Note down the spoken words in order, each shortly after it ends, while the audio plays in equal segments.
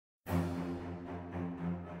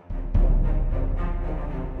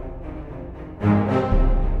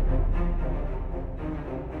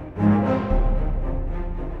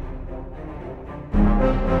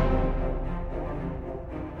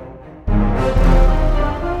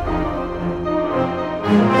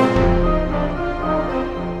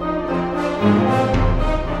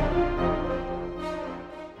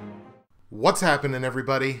What's happening,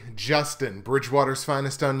 everybody? Justin, Bridgewater's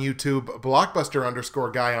finest on YouTube,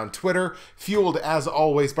 Blockbuster_guy on Twitter, fueled as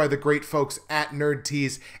always by the great folks at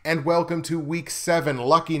NerdTees, and welcome to Week 7,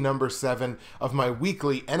 lucky number 7, of my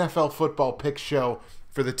weekly NFL football pick show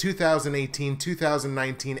for the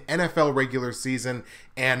 2018-2019 NFL regular season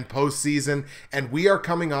and postseason, and we are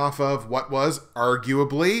coming off of what was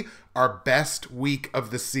arguably our best week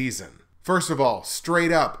of the season. First of all,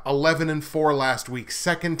 straight up, 11-4 last week.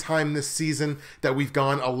 Second time this season that we've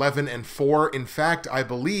gone 11-4. In fact, I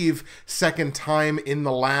believe second time in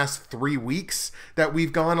the last 3 weeks that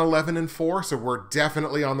we've gone 11-4. So we're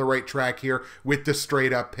definitely on the right track here with the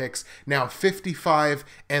straight up picks. Now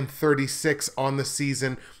 55-36 on the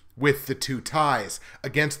season with the 2 ties.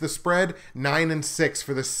 Against the spread, 9-6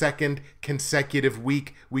 for the second consecutive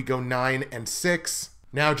week. We go 9-6.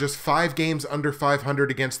 Now just 5 games under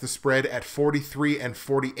 500 against the spread at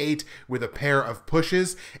 43-48 with a pair of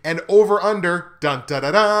pushes. And over-under,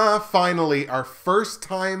 dun-da-da-da, finally our first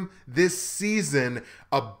time this season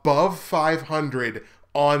above 500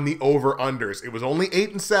 on the over-unders. It was only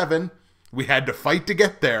 8-7. We had to fight to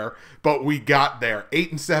get there, but we got there.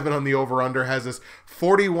 8-7 on the over-under has us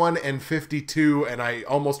 41-52, and I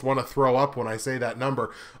almost want to throw up when I say that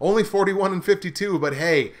number. Only 41-52, but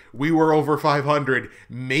hey, we were over 500.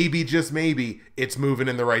 Maybe, just maybe, it's moving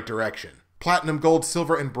in the right direction. Platinum, gold,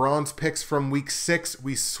 silver, and bronze picks from week 6.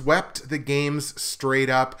 We swept the games straight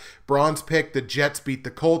up. Bronze pick, the Jets beat the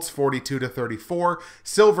Colts 42-34.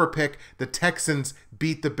 Silver pick, the Texans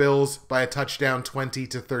beat the Bills by a touchdown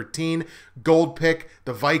 20-13. Gold pick,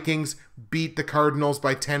 the Vikings beat the Cardinals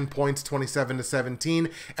by 10 points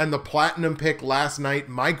 27-17. And the platinum pick last night,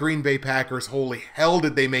 my Green Bay Packers, holy hell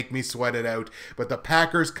did they make me sweat it out. But the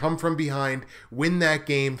Packers come from behind, win that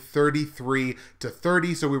game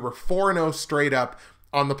 33-30. So we were 4-0 straight up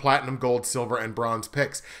on the platinum, gold, silver, and bronze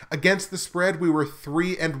picks. Against the spread, we were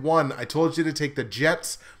 3-1. I told you to take the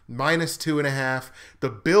Jets -2.5. The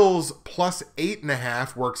Bills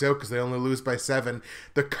 +8.5 works out because they only lose by 7.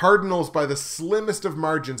 The Cardinals by the slimmest of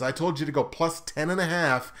margins. I told you to go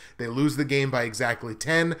 +10.5. They lose the game by exactly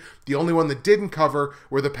 10. The only one that didn't cover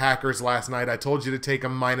were the Packers last night. I told you to take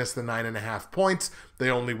them minus the 9.5 points. They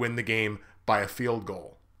only win the game by a field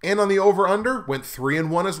goal. And on the over-under, went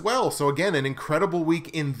 3-1 as well. So again, an incredible week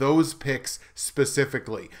in those picks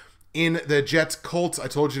specifically. In the Jets-Colts, I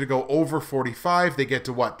told you to go over 45. They get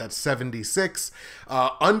to what? That's 76.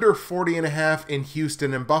 Under 40.5 in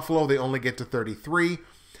Houston and Buffalo. They only get to 33.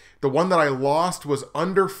 The one that I lost was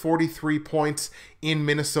under 43 points in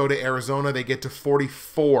Minnesota, Arizona. They get to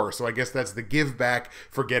 44. So I guess that's the give back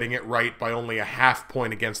for getting it right by only a half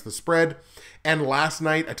point against the spread. And last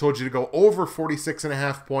night, I told you to go over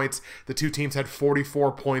 46.5 points. The two teams had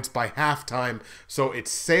 44 points by halftime. So it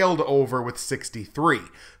sailed over with 63.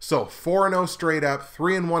 So 4-0 straight up,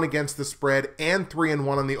 3-1 against the spread, and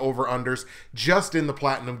 3-1 on the over-unders, just in the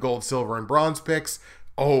platinum, gold, silver, and bronze picks.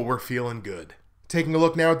 Oh, we're feeling good. Taking a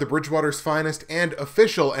look now at the Bridgewater's Finest and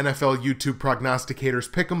official NFL YouTube prognosticators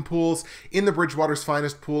pick'em pools. In the Bridgewater's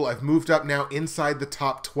Finest pool, I've moved up now inside the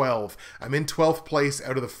top 12. I'm in 12th place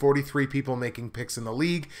out of the 43 people making picks in the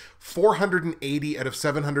league. 480 out of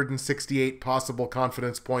 768 possible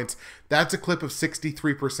confidence points. That's a clip of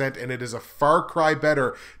 63%, and it is a far cry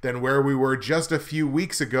better than where we were just a few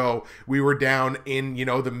weeks ago. We were down in,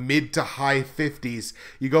 the mid to high 50s.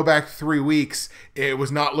 You go back 3 weeks, it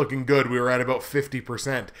was not looking good. We were at about 50%.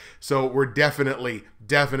 So we're definitely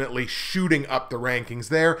shooting up the rankings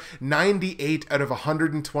there. 98 out of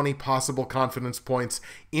 120 possible confidence points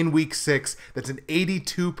in week 6. That's an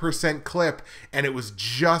 82% clip, and it was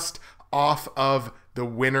just off of the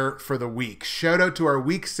winner for the week. Shout out to our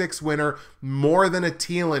week 6 winner, More Than a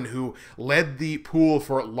Thielen, who led the pool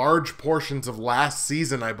for large portions of last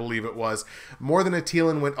season, I believe it was. More Than a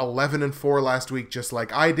Thielen went 11-4 last week, just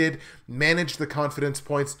like I did. Managed the confidence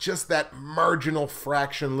points just that marginal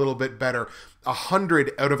fraction, a little bit better.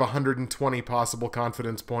 100 out of 120 possible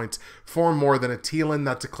confidence points for More Than a Thielen.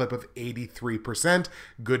 That's a clip of 83%.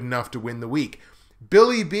 Good enough to win the week.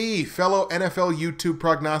 Billy B, fellow NFL YouTube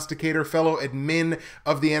prognosticator, fellow admin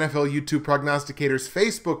of the NFL YouTube prognosticators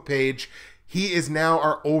Facebook page, he is now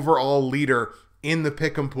our overall leader in the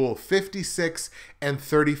pick'em pool.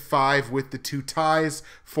 56-35 with the 2 ties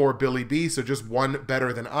for Billy B, so just one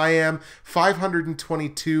better than I am.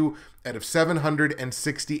 522 out of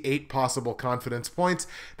 768 possible confidence points.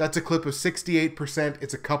 That's a clip of 68%.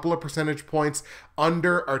 It's a couple of percentage points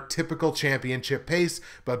under our typical championship pace,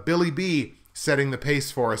 but Billy B setting the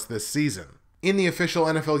pace for us this season. In the official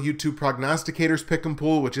NFL YouTube prognosticators pick'em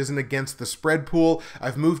pool, which isn't against the spread pool,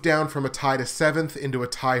 I've moved down from a tie to 7th into a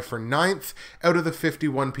tie for 9th out of the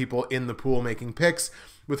 51 people in the pool making picks,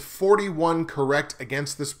 with 41 correct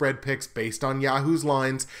against the spread picks based on Yahoo's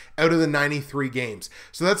lines out of the 93 games.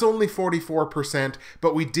 So that's only 44%,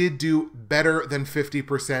 but we did do better than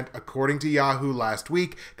 50% according to Yahoo last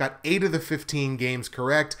week. Got 8 of the 15 games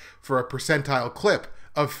correct for a percentile clip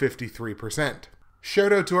of 53%.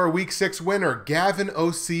 Shout out to our Week 6 winner, Gavin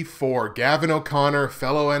OC4. Gavin O'Connor,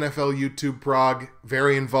 fellow NFL YouTube prog,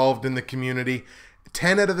 very involved in the community.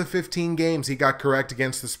 10 out of the 15 games he got correct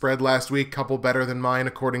against the spread last week, couple better than mine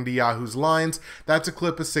according to Yahoo's lines. That's a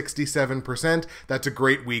clip of 67%. That's a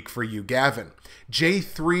great week for you, Gavin.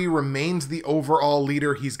 J3 remains the overall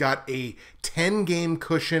leader. He's got a 10-game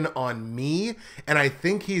cushion on me, and I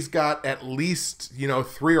think he's got at least,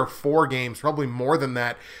 3 or 4 games, probably more than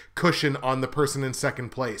that, cushion on the person in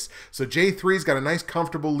second place. So J3's got a nice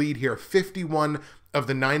comfortable lead here, 51 of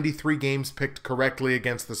the 93 games picked correctly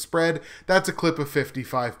against the spread. That's a clip of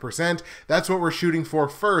 55%. That's what we're shooting for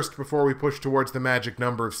first before we push towards the magic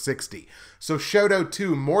number of 60. So shout out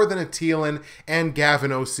to More Than a Thielen and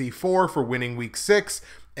Gavin OC4 for winning Week 6,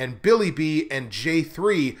 and Billy B and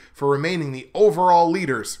J3 for remaining the overall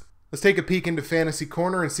leaders. Let's take a peek into Fantasy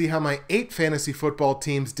Corner and see how my 8 fantasy football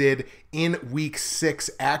teams did in Week 6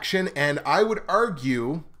 action, and I would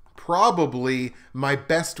argue probably my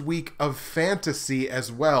best week of fantasy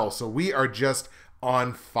as well. So we are just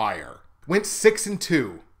on fire. Went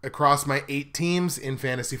 6-2 across my 8 teams in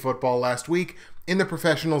fantasy football last week. In the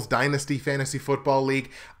Professionals Dynasty Fantasy Football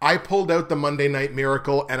League, I pulled out the Monday Night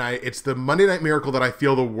Miracle, and it's the Monday Night Miracle that I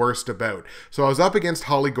feel the worst about. So I was up against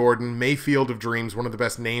Holly Gordon, Mayfield of Dreams, one of the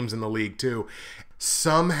best names in the league too.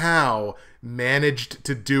 Somehow managed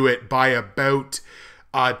to do it by about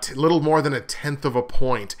little more than 1/10 of a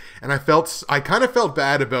point, and I kind of felt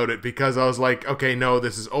bad about it because I was like, okay, no,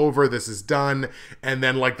 this is over, this is done, and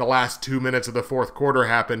then like the last 2 minutes of the fourth quarter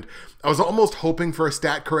happened. I was almost hoping for a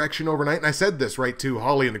stat correction overnight, and I said this right to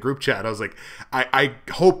Holly in the group chat. I was like, I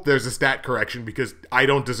hope there's a stat correction because I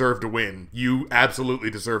don't deserve to win. You absolutely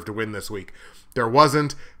deserve to win this week. There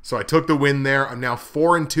wasn't, so I took the win there. I'm now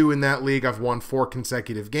 4-2 in that league. I've won 4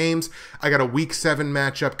 consecutive games. I got a Week 7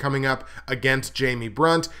 matchup coming up against Jamie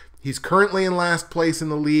Brunt. He's currently in last place in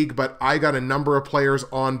the league, but I got a number of players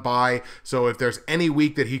on bye, so if there's any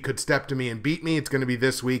week that he could step to me and beat me, it's going to be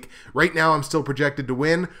this week. Right now, I'm still projected to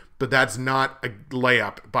win, but that's not a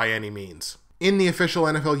layup by any means. In the official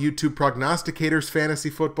NFL YouTube Prognosticators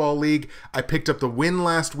Fantasy Football League, I picked up the win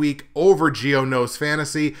last week over Gio Knows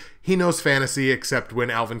Fantasy. He knows fantasy except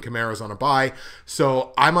when Alvin Kamara's on a bye.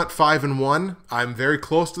 So I'm at 5-1. I'm very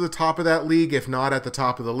close to the top of that league, if not at the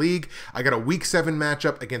top of the league. I got a Week 7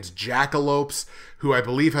 matchup against Jackalopes, who I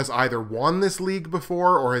believe has either won this league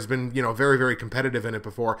before or has been, very, very competitive in it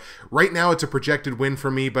before. Right now, it's a projected win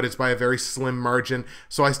for me, but it's by a very slim margin.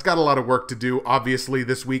 So I got a lot of work to do, obviously,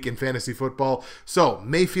 this week in fantasy football. So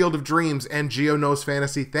Mayfield of Dreams and Gio Knows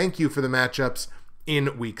Fantasy, thank you for the matchups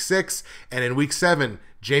in Week 6. And in Week 7,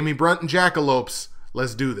 Jamie Brunt and Jackalopes,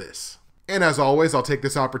 let's do this. And as always, I'll take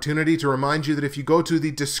this opportunity to remind you that if you go to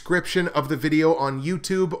the description of the video on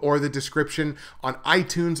YouTube or the description on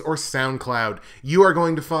iTunes or SoundCloud, you are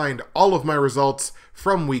going to find all of my results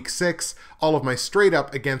from Week 6, all of my straight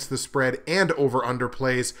up against the spread and over-under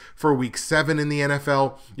plays for Week 7 in the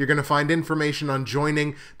NFL. You're going to find information on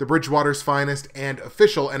joining the Bridgewater's Finest and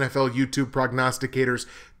official NFL YouTube prognosticators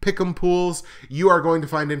pick'em pools. You are going to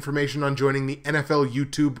find information on joining the NFL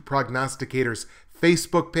YouTube prognosticators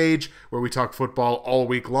Facebook page, where we talk football all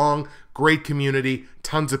week long. Great community,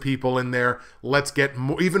 tons of people in there. Let's get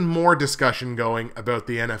even more discussion going about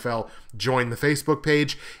the NFL. Join the Facebook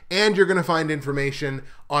page, and you're going to find information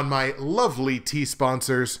on my lovely tea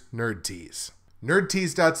sponsors, Nerd Tees.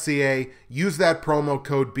 nerdtees.ca, use that promo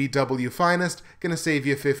code BWFinest, gonna save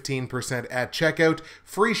you 15% at checkout.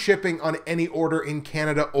 Free shipping on any order in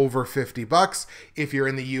Canada over $50. If you're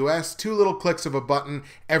in the US, 2 little clicks of a button,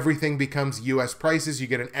 everything becomes US prices. You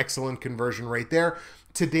get an excellent conversion rate there.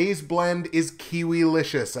 Today's blend is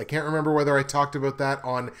Kiwilicious. I can't remember whether I talked about that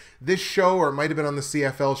on this show or it might have been on the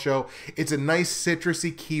CFL show. It's a nice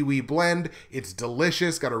citrusy kiwi blend. It's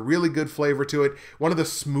delicious, got a really good flavor to it. One of the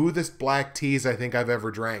smoothest black teas I think I've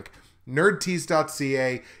ever drank.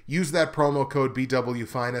 nerdtees.ca, use that promo code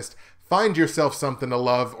BWFinest. Find yourself something to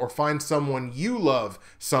love or find someone you love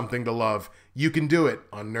something to love. You can do it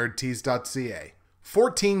on nerdtees.ca.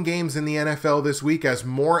 14 games in the NFL this week as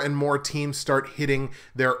more and more teams start hitting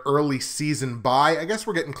their early season bye. I guess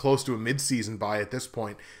we're getting close to a mid-season bye at this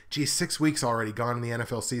point. Geez, 6 weeks already gone in the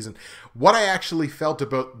NFL season. What I actually felt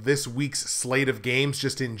about this week's slate of games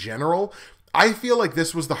just in general, I feel like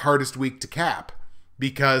this was the hardest week to cap.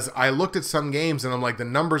 Because I looked at some games and I'm like, the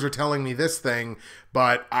numbers are telling me this thing,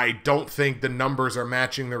 but I don't think the numbers are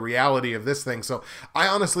matching the reality of this thing. So I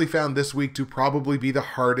honestly found this week to probably be the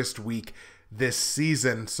hardest week this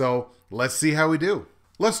season. So let's see how we do.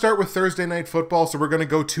 Let's start with Thursday Night Football. So we're going to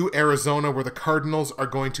go to Arizona, where the Cardinals are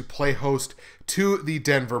going to play host to the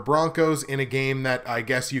Denver Broncos in a game that I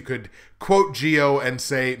guess you could quote Gio and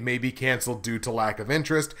say maybe canceled due to lack of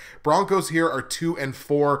interest. Broncos here are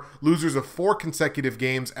 2-4, losers of 4 consecutive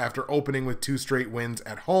games after opening with 2 straight wins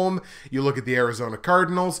at home. You look at the Arizona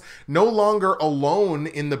Cardinals, no longer alone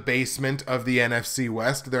in the basement of the NFC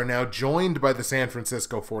West. They're now joined by the San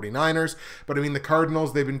Francisco 49ers. But I mean, the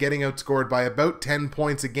Cardinals, they've been getting outscored by about 10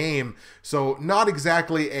 points a game, so not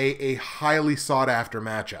exactly a highly sought after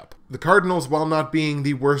matchup. The Cardinals, while not being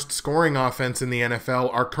the worst scoring offense in the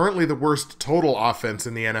NFL, are currently the worst total offense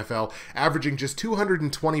in the NFL, averaging just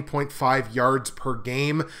 220.5 yards per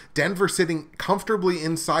game. Denver sitting comfortably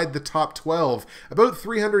inside the top 12, about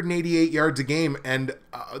 388 yards a game, and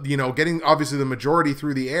getting obviously the majority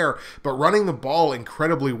through the air, but running the ball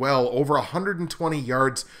incredibly well, over 120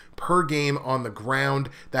 yards per game on the ground.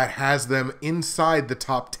 That has them inside the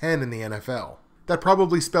top 10 in the NFL. That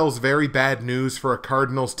probably spells very bad news for a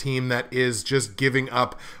Cardinals team that is just giving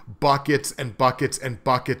up buckets and buckets and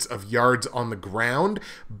buckets of yards on the ground.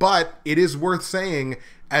 But it is worth saying,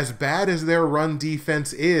 as bad as their run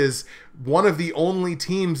defense is, one of the only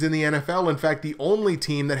teams in the NFL, in fact, the only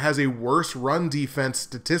team that has a worse run defense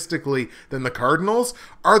statistically than the Cardinals,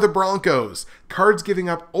 are the Broncos. Cards giving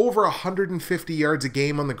up over 150 yards a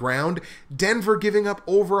game on the ground, Denver giving up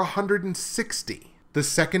over 160. The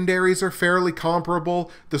secondaries are fairly comparable.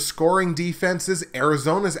 The scoring defenses,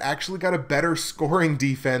 Arizona's actually got a better scoring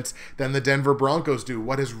defense than the Denver Broncos do.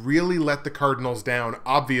 What has really let the Cardinals down,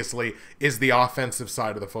 obviously, is the offensive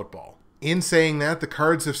side of the football. In saying that, the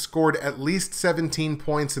Cards have scored at least 17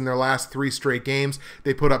 points in their last 3 straight games.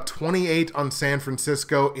 They put up 28 on San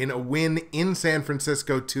Francisco in a win in San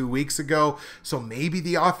Francisco 2 weeks ago. So maybe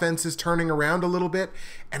the offense is turning around a little bit.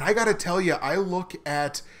 And I got to tell you, I look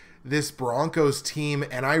at this Broncos team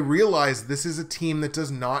and I realize this is a team that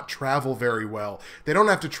does not travel very well. They don't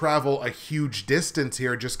have to travel a huge distance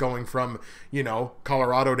here, just going from,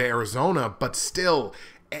 Colorado to Arizona, but still,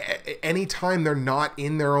 anytime they're not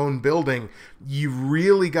in their own building, you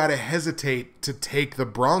really got to hesitate to take the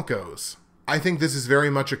Broncos. I think this is very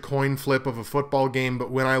much a coin flip of a football game,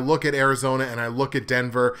 but when I look at Arizona and I look at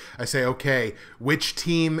Denver, I say, okay, which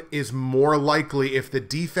team is more likely, if the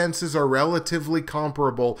defenses are relatively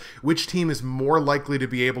comparable, which team is more likely to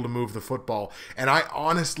be able to move the football? And I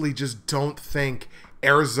honestly just don't think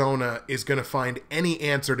Arizona is going to find any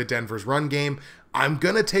answer to Denver's run game. I'm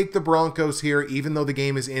going to take the Broncos here, even though the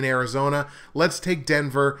game is in Arizona. Let's take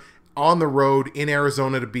Denver on the road in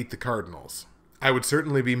Arizona to beat the Cardinals. I would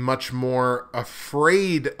certainly be much more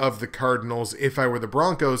afraid of the Cardinals if I were the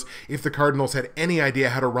Broncos, if the Cardinals had any idea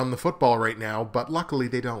how to run the football right now, but luckily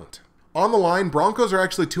they don't. On the line, Broncos are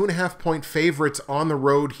actually 2.5-point favorites on the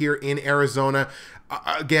road here in Arizona.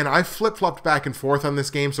 Again, I flip-flopped back and forth on this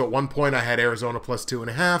game, so at one point I had Arizona plus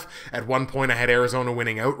 2.5. At one point I had Arizona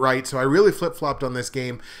winning outright, so I really flip-flopped on this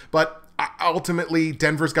game, but ultimately,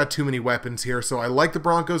 Denver's got too many weapons here, so I like the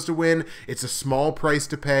Broncos to win. It's a small price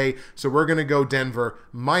to pay, so we're going to go Denver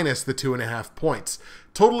minus the 2.5 points.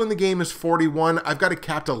 Total in the game is 41. I've got it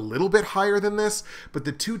capped a little bit higher than this, but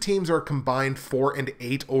the two teams are combined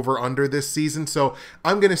 4-8 over-under this season, so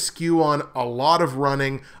I'm going to skew on a lot of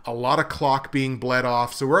running, a lot of clock being bled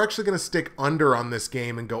off, so we're actually going to stick under on this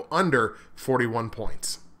game and go under 41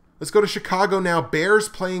 points. Let's go to Chicago now. Bears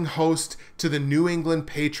playing host to the New England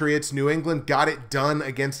Patriots. New England got it done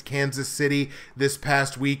against Kansas City this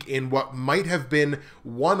past week in what might have been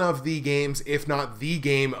one of the games, if not the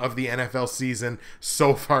game of the NFL season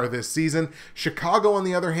so far this season. Chicago, on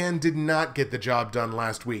the other hand, did not get the job done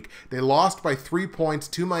last week. They lost by 3 points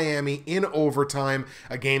to Miami in overtime,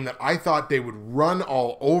 a game that I thought they would run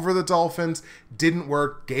all over the Dolphins. Didn't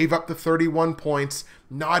work, gave up the 31 points.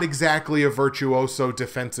 Not exactly a virtuoso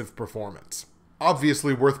defensive performance.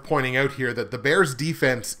 Obviously worth pointing out here that the Bears'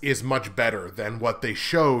 defense is much better than what they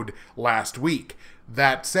showed last week.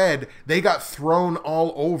 That said, they got thrown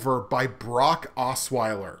all over by Brock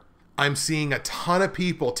Osweiler. I'm seeing a ton of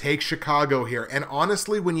people take Chicago here. And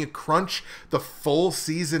honestly, when you crunch the full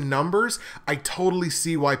season numbers, I totally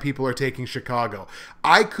see why people are taking Chicago.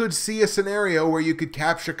 I could see a scenario where you could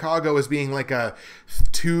cap Chicago as being like a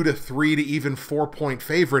 2 to 3 to even 4-point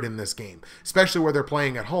favorite in this game, especially where they're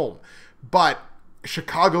playing at home. But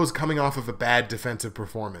Chicago's coming off of a bad defensive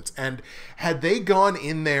performance. And had they gone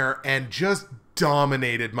in there and just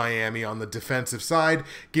dominated Miami on the defensive side,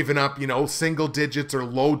 giving up, single digits or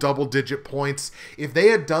low double-digit points, if they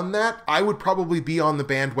had done that, I would probably be on the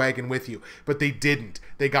bandwagon with you. But they didn't.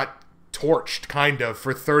 They got torched, kind of,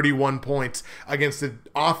 for 31 points against an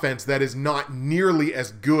offense that is not nearly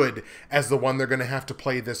as good as the one they're going to have to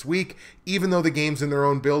play this week. Even though the game's in their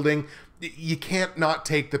own building, you can't not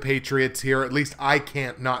take the Patriots here. At least I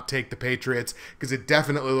can't not take the Patriots, because it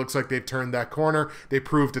definitely looks like they've turned that corner. They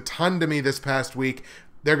proved a ton to me this past week.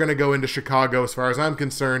 They're going to go into Chicago, as far as I'm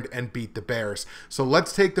concerned, and beat the Bears. So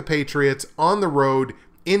let's take the Patriots on the road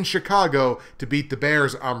in Chicago to beat the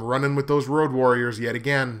Bears. I'm running with those Road Warriors yet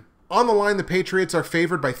again. On the line, the Patriots are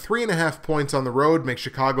favored by 3.5 points on the road, make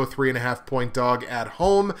Chicago 3.5-point dog at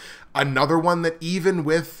home. Another one that, even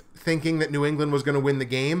with thinking that New England was going to win the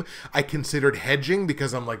game, I considered hedging,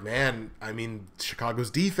 because I'm like, man,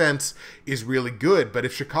 Chicago's defense is really good, but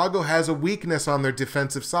if Chicago has a weakness on their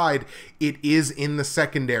defensive side, it is in the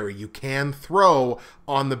secondary. You can throw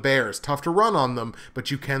on the Bears. Tough to run on them,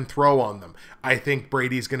 but you can throw on them. I think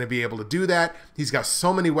Brady's going to be able to do that. He's got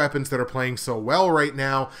so many weapons that are playing so well right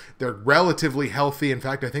now. They're relatively healthy. In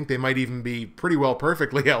fact, I think they might even be pretty well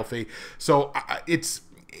perfectly healthy. So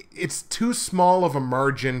it's too small of a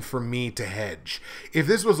margin for me to hedge. If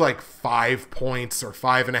this was like 5 points or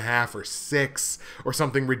 5.5 or 6 or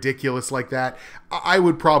something ridiculous like that, I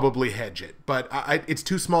would probably hedge it. But it's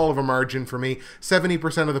too small of a margin for me.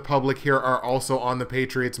 70% of the public here are also on the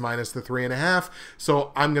Patriots minus the 3.5.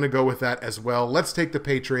 So I'm going to go with that as well. Let's take the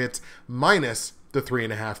Patriots minus the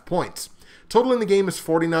 3.5 points. Total in the game is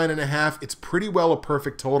 49.5. It's pretty well a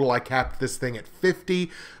perfect total. I capped this thing at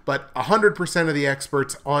 50, but 100% of the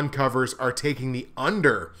experts on covers are taking the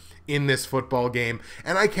under in this football game,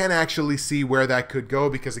 and I can actually see where that could go,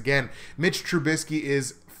 because again, Mitch Trubisky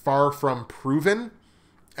is far from proven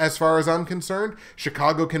as far as I'm concerned.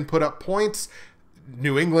 Chicago can put up points.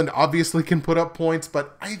 New England obviously can put up points,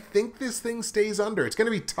 but I think this thing stays under. It's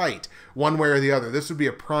going to be tight one way or the other. This would be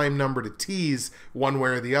a prime number to tease one way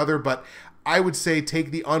or the other, but I would say take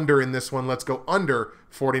the under in this one. Let's go under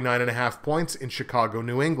 49.5 points in Chicago,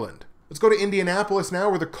 New England. Let's go to Indianapolis now,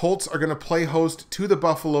 where the Colts are going to play host to the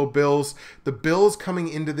Buffalo Bills. The Bills coming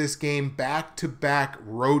into this game back-to-back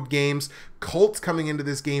road games. Colts coming into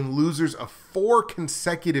this game losers of 4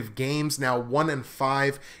 consecutive games, now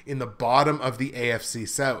 1-5 in the bottom of the AFC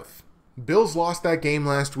South. Bills lost that game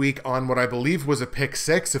last week on what I believe was a pick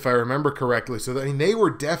 6, if I remember correctly. So, they were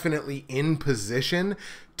definitely in position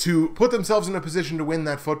to put themselves in a position to win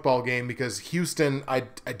that football game, because Houston, I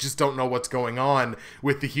just don't know what's going on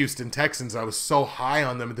with the Houston Texans. I was so high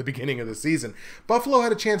on them at the beginning of the season. Buffalo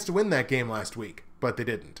had a chance to win that game last week, but they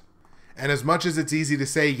didn't. And as much as it's easy to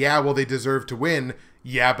say, yeah, well, they deserve to win,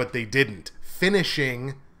 yeah, but they didn't.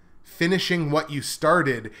 Finishing what you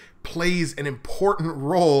started plays an important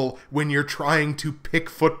role when you're trying to pick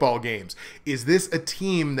football games. Is this a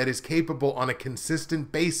team that is capable on a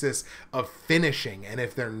consistent basis of finishing? And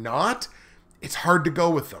if they're not, it's hard to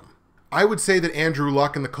go with them. I would say that Andrew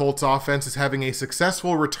Luck and the Colts offense is having a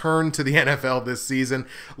successful return to the NFL this season.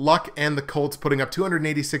 Luck and the Colts putting up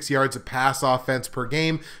 286 yards of pass offense per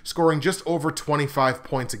game, scoring just over 25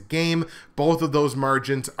 points a game. Both of those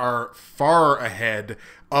margins are far ahead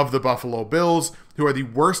of the Buffalo Bills, who are the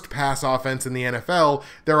worst pass offense in the NFL.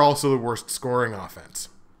 They're also the worst scoring offense.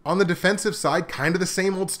 On the defensive side, kind of the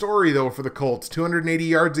same old story, though, for the Colts. 280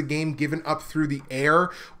 yards a game given up through the air,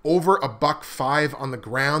 over $105 on the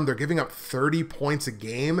ground. They're giving up 30 points a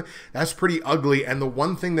game. That's pretty ugly, and the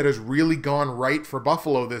one thing that has really gone right for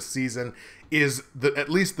Buffalo this season is at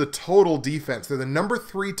least the total defense. They're the number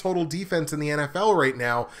 3 total defense in the NFL right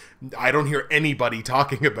now. I don't hear anybody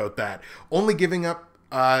talking about that. Only giving up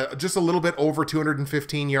just a little bit over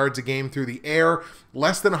 215 yards a game through the air,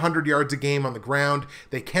 less than 100 yards a game on the ground.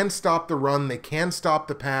 They can stop the run. They can stop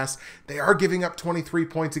the pass. They are giving up 23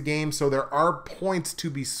 points a game, so there are points to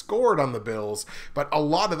be scored on the Bills, but a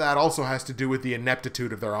lot of that also has to do with the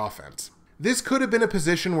ineptitude of their offense. This could have been a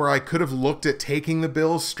position where I could have looked at taking the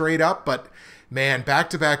Bills straight up, but man,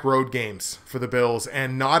 back-to-back road games for the Bills,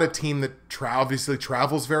 and not a team that obviously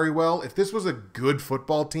travels very well. If this was a good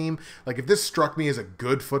football team, like if this struck me as a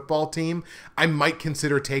good football team, I might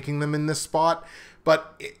consider taking them in this spot.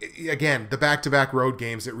 But again, the back-to-back road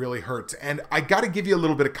games, it really hurts. And I got to give you a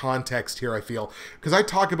little bit of context here, I feel, because I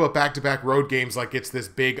talk about back-to-back road games like it's this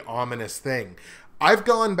big ominous thing. I've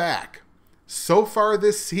gone back so far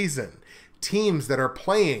this season, teams that are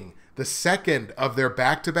playing the second of their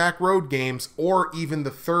back-to-back road games, or even the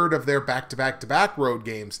third of their back-to-back-to-back road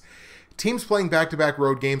games. Teams playing back-to-back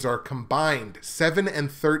road games are combined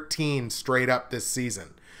 7-13 straight up this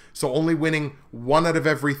season. So only winning 1 out of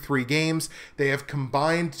every 3 games. They have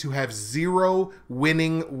combined to have 0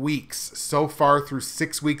 winning weeks so far through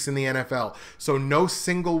 6 weeks in the NFL. So no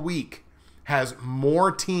single week has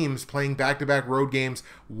more teams playing back-to-back road games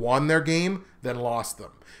won their game than lost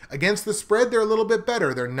them. Against the spread, they're a little bit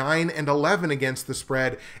better. They're 9-11 against the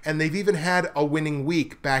spread, and they've even had a winning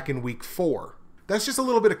week back in week 4. That's just a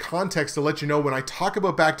little bit of context to let you know when I talk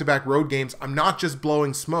about back-to-back road games, I'm not just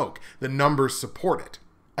blowing smoke. The numbers support it.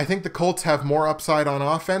 I think the Colts have more upside on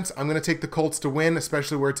offense. I'm going to take the Colts to win,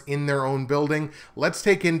 especially where it's in their own building. Let's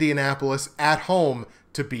take Indianapolis at home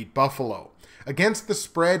to beat Buffalo. Against the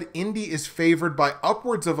spread, Indy is favored by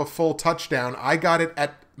upwards of a full touchdown. I got it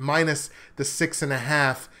at minus the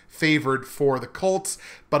 6.5 favored for the Colts,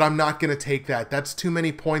 but I'm not going to take that. That's too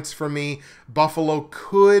many points for me. Buffalo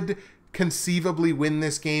could conceivably win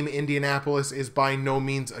this game. Indianapolis is by no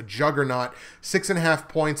means a juggernaut. 6.5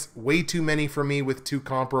 points, way too many for me with 2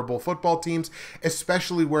 comparable football teams,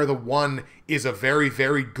 especially where the one is a very,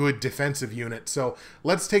 very good defensive unit. So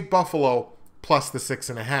let's take Buffalo plus the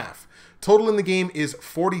 6.5. Total in the game is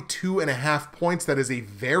 42.5 points. That is a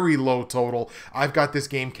very low total. I've got this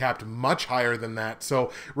game capped much higher than that.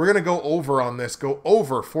 So we're going to go over on this. Go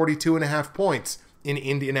over 42.5 points in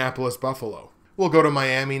Indianapolis, Buffalo. We'll go to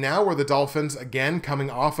Miami now, where the Dolphins, again,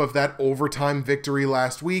 coming off of that overtime victory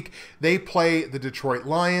last week, they play the Detroit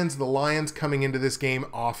Lions. The Lions coming into this game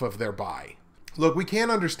off of their bye. Look, we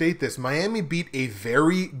can't understate this. Miami beat a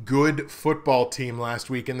very good football team last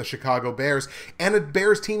week in the Chicago Bears, and a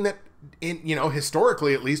Bears team that,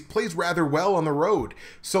 historically at least, plays rather well on the road.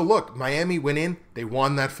 So look, Miami went in, they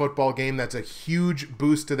won that football game. That's a huge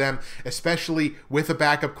boost to them, especially with a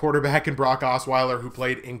backup quarterback in Brock Osweiler, who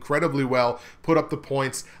played incredibly well, put up the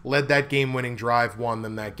points, led that game-winning drive, won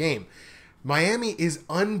them that game. Miami is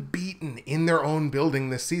unbeaten in their own building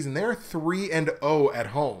this season. They're 3-0 at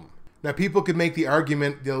home. Now, people could make the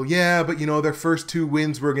argument, yeah, but their first 2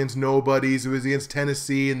 wins were against nobodies. It was against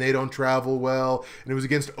Tennessee, and they don't travel well. And it was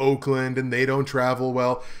against Oakland, and they don't travel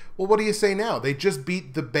well. Well, what do you say now? They just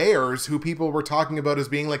beat the Bears, who people were talking about as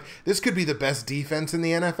being like, this could be the best defense in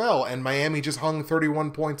the NFL. And Miami just hung 31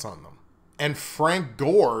 points on them. And Frank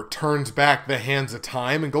Gore turns back the hands of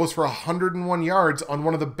time and goes for 101 yards on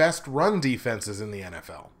one of the best run defenses in the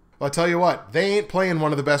NFL. Well, I'll tell you what, they ain't playing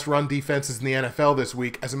one of the best run defenses in the NFL this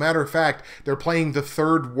week. As a matter of fact, they're playing the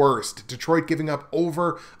 3rd worst. Detroit giving up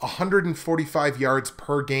over 145 yards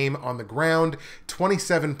per game on the ground,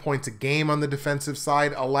 27 points a game on the defensive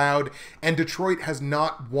side allowed, and Detroit has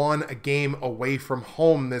not won a game away from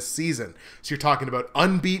home this season. So you're talking about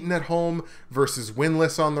unbeaten at home versus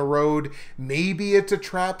winless on the road. Maybe it's a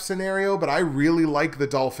trap scenario, but I really like the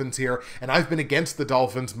Dolphins here, and I've been against the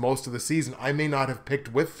Dolphins most of the season. I may not have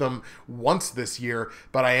picked with them once this year,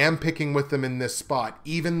 but I am picking with them in this spot.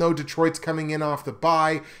 Even though Detroit's coming in off the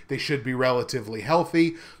bye, they should be relatively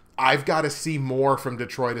healthy. I've got to see more from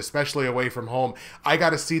Detroit, especially away from home. I got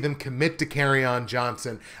to see them commit to Kerryon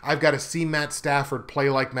Johnson. I've got to see Matt Stafford play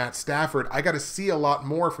like Matt Stafford. I got to see a lot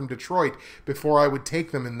more from Detroit before I would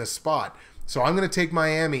take them in this spot. So I'm going to take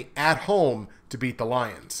Miami at home to beat the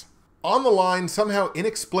Lions. On the line, somehow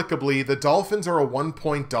inexplicably, the Dolphins are a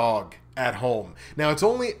 1-point dog at home. Now, it's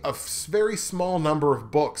only a very small number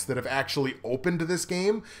of books that have actually opened this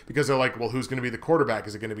game, because they're like, well, who's going to be the quarterback?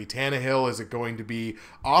 Is it going to be Tannehill? Is it going to be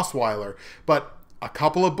Osweiler? But a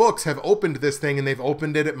couple of books have opened this thing, and they've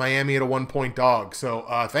opened it at Miami at a 1-point dog. So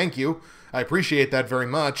thank you. I appreciate that very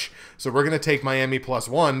much. So we're going to take Miami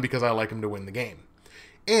 +1 because I like them to win the game.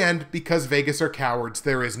 And because Vegas are cowards,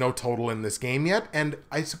 there is no total in this game yet. And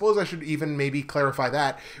I suppose I should even maybe clarify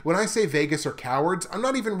that. When I say Vegas are cowards, I'm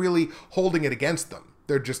not even really holding it against them.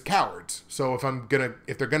 They're just cowards. So if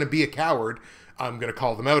they're gonna be a coward, I'm gonna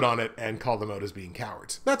call them out on it and call them out as being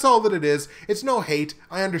cowards. That's all that it is. It's no hate.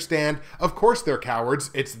 I understand. Of course they're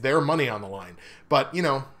cowards. It's their money on the line. But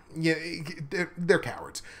yeah, they're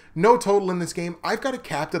cowards. No total in this game. I've got it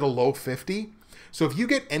capped at a low 50. So if you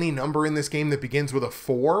get any number in this game that begins with a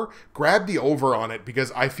 4, grab the over on it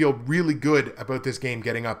because I feel really good about this game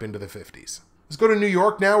getting up into the 50s. Let's go to New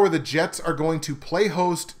York now, where the Jets are going to play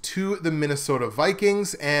host to the Minnesota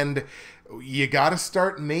Vikings, and you got to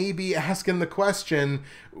start maybe asking the question,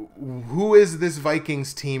 who is this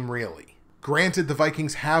Vikings team really? Granted, the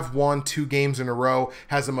Vikings have won 2 games in a row,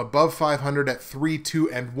 has them above 500 at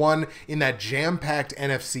 3-2-1 in that jam-packed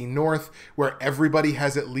NFC North, where everybody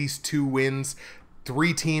has at least 2 wins.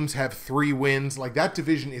 3 teams have 3 wins. Like, that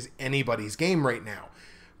division is anybody's game right now.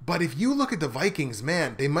 But if you look at the Vikings,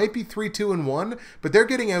 man, they might be 3-2-1, but they're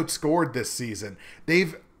getting outscored this season.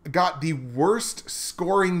 They've got the worst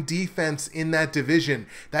scoring defense in that division.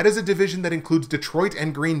 That is a division that includes Detroit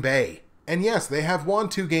and Green Bay. And yes, they have won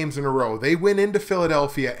 2 games in a row. They went into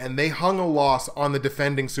Philadelphia and they hung a loss on the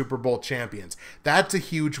defending Super Bowl champions. That's a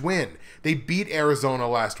huge win. They beat Arizona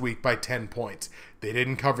last week by 10 points. They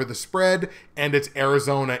didn't cover the spread, and it's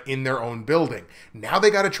Arizona in their own building. Now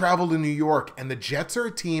they got to travel to New York, and the Jets are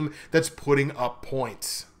a team that's putting up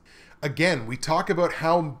points. Again, we talk about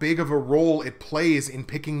how big of a role it plays in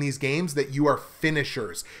picking these games, that you are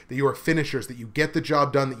finishers, that you get the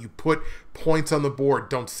job done, that you put points on the board,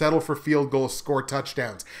 don't settle for field goals, score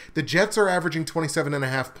touchdowns. The Jets are averaging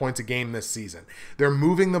 27.5 points a game this season. They're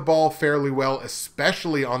moving the ball fairly well,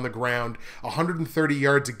 especially on the ground, 130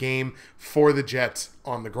 yards a game for the Jets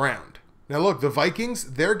on the ground. Now look, the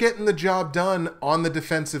Vikings, they're getting the job done on the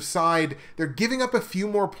defensive side. They're giving up a few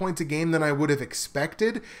more points a game than I would have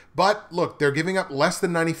expected, but look, they're giving up less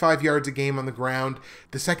than 95 yards a game on the ground.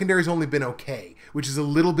 The secondary's only been okay, which is a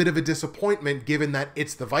little bit of a disappointment given that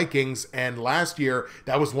it's the Vikings, and last year,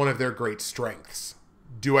 that was one of their great strengths.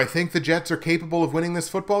 Do I think the Jets are capable of winning this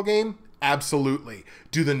football game? Absolutely.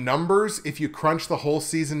 Do the numbers, if you crunch the whole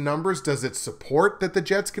season numbers, does it support that the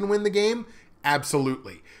Jets can win the game?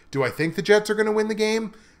 Absolutely. Do I think the Jets are going to win the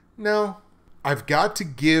game? No. I've got to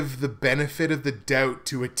give the benefit of the doubt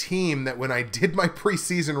to a team that when I did my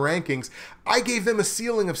preseason rankings, I gave them a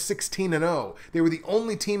ceiling of 16-0. They were the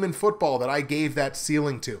only team in football that I gave that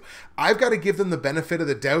ceiling to. I've got to give them the benefit of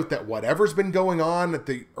the doubt that whatever's been going on at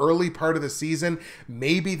the early part of the season,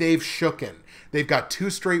 maybe they've shooken. They've got 2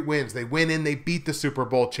 straight wins. They went in, they beat the Super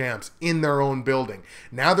Bowl champs in their own building.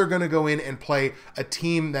 Now they're going to go in and play a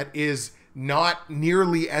team that is not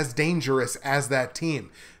nearly as dangerous as that team.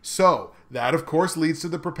 So that, of course, leads to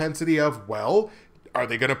the propensity of, well, are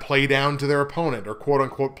they going to play down to their opponent, or quote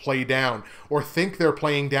unquote play down, or think they're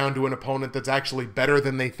playing down to an opponent that's actually better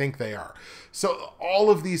than they think they are? So all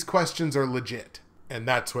of these questions are legit, and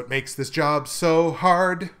that's what makes this job so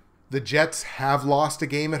hard. The Jets have lost a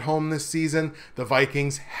game at home this season. The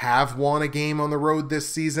Vikings have won a game on the road this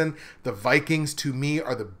season. The Vikings, to me,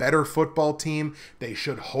 are the better football team. They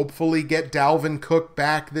should hopefully get Dalvin Cook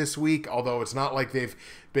back this week, although it's not like they've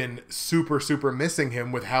been super missing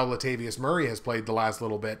him with how Latavius Murray has played the last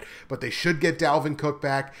little bit. But they should get Dalvin Cook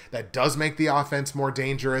back. That does make the offense more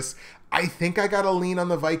dangerous. I think I got to lean on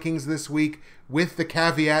the Vikings this week, with the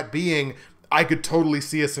caveat being I could totally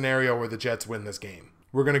see a scenario where the Jets win this game.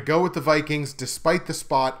 We're going to go with the Vikings despite the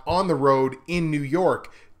spot on the road in New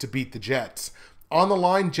York to beat the Jets. On the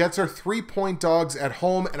line, Jets are 3-point dogs at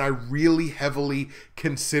home, and I really heavily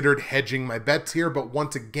considered hedging my bets here, but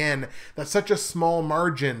once again, that's such a small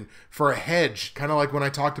margin for a hedge, kind of like when I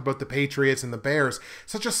talked about the Patriots and the Bears,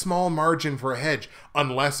 such a small margin for a hedge,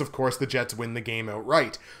 unless, of course, the Jets win the game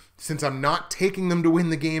outright. Since I'm not taking them to win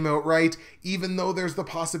the game outright, even though there's the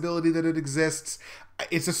possibility that it exists,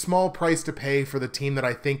 it's a small price to pay for the team that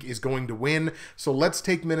I think is going to win. So let's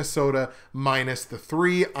take Minnesota minus the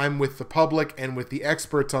 3. I'm with the public and with the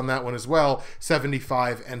experts on that one as well,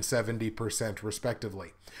 75 and 70%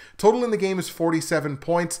 respectively. Total in the game is 47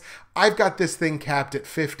 points. I've got this thing capped at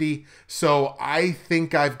 50, so I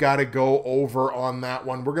think I've got to go over on that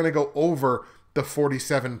one. We're going to go over the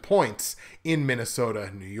 47 points in Minnesota,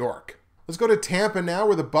 New York. Let's go to Tampa now,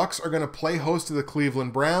 where the Bucs are going to play host to the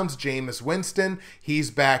Cleveland Browns. Jameis Winston, he's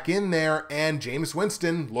back in there, and Jameis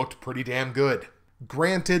Winston looked pretty damn good.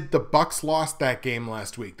 Granted, the Bucs lost that game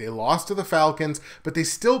last week. They lost to the Falcons, but they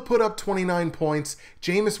still put up 29 points.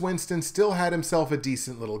 Jameis Winston still had himself a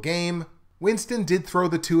decent little game. Winston did throw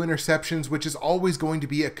the 2 interceptions, which is always going to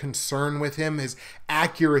be a concern with him. His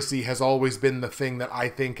accuracy has always been the thing that I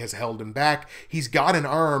think has held him back. He's got an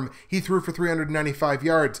arm. He threw for 395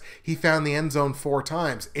 yards. He found the end zone 4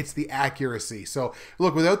 times. It's the accuracy. So,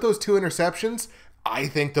 look, without those 2 interceptions, I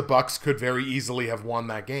think the Bucs could very easily have won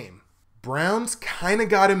that game. Browns kind of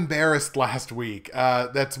got embarrassed last week.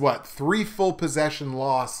 That's what, 3 full possession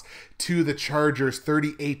loss to the Chargers,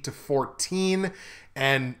 38-14.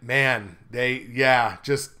 And man,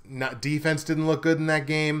 defense didn't look good in that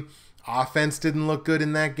game. Offense didn't look good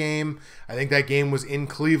in that game. I think that game was in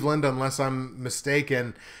Cleveland, unless I'm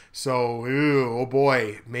mistaken. So, oh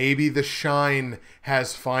boy, maybe the shine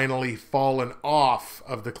has finally fallen off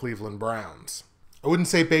of the Cleveland Browns. I wouldn't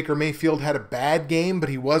say Baker Mayfield had a bad game, but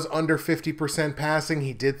he was under 50% passing.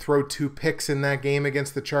 He did throw 2 picks in that game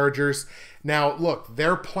against the Chargers. Now, look,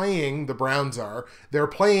 the Browns they're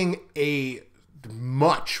playing a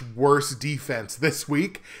much worse defense this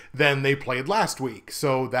week than they played last week.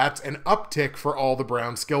 So that's an uptick for all the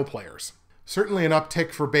Browns skill players. Certainly an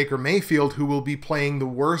uptick for Baker Mayfield, who will be playing the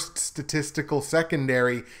worst statistical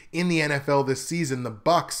secondary in the NFL this season, the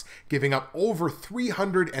Bucs, giving up over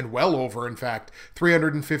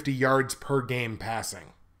 350 yards per game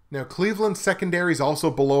passing. Now, Cleveland's secondary is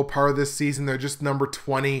also below par this season. They're just number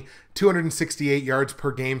 20, 268 yards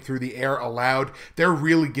per game through the air allowed. They're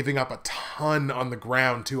really giving up a ton on the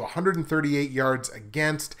ground, too. 138 yards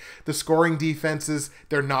against. The scoring defenses,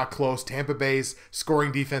 they're not close. Tampa Bay's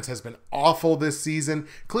scoring defense has been awful this season.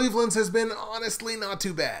 Cleveland's has been, honestly, not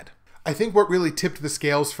too bad. I think what really tipped the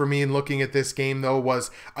scales for me in looking at this game, though,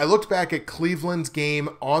 was I looked back at Cleveland's game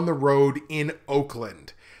on the road in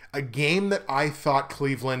Oakland. A game that I thought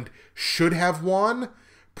Cleveland should have won,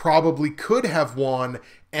 probably could have won,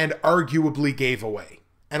 and arguably gave away.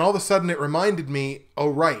 And all of a sudden it reminded me, oh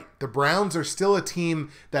right, the Browns are still a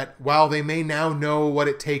team that, while they may now know what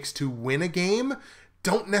it takes to win a game,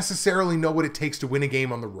 don't necessarily know what it takes to win a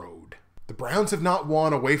game on the road. The Browns have not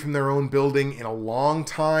won away from their own building in a long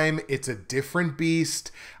time. It's a different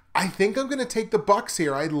beast. I think I'm going to take the Bucs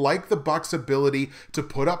here. I like the Bucs' ability to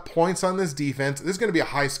put up points on this defense. This is going to be a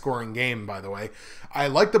high-scoring game, by the way. I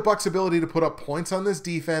like the Bucs' ability to put up points on this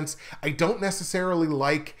defense. I don't necessarily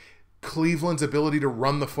like Cleveland's ability to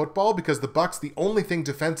run the football, because the Bucs, the only thing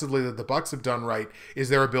defensively that the Bucs have done right is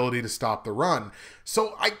their ability to stop the run.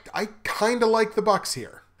 So I kind of like the Bucs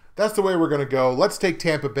here. That's the way we're going to go. Let's take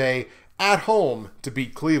Tampa Bay at home to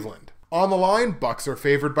beat Cleveland. On the line, Bucs are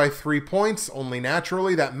favored by 3 points, only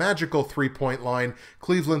naturally, that magical 3-point line.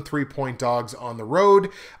 Cleveland 3-point dogs on the road.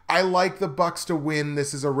 I like the Bucs to win.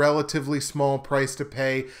 This is a relatively small price to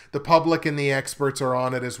pay. The public and the experts are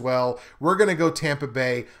on it as well. We're going to go Tampa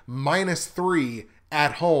Bay -3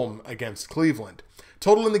 at home against Cleveland.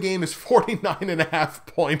 Total in the game is 49.5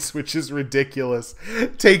 points, which is ridiculous.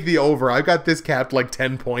 Take the over. I've got this capped like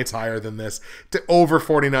 10 points higher than this, to over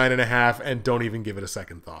 49.5, and don't even give it a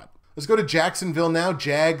second thought. Let's go to Jacksonville now.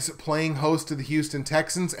 Jags playing host to the Houston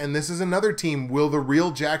Texans, and this is another team. Will the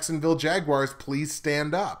real Jacksonville Jaguars please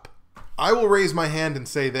stand up? I will raise my hand and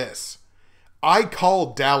say this. I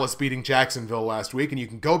called Dallas beating Jacksonville last week, and you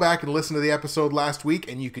can go back and listen to the episode last week,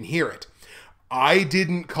 and you can hear it. I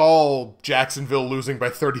didn't call Jacksonville losing by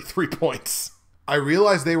 33 points. I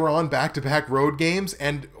realized they were on back-to-back road games,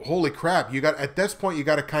 and holy crap, at this point you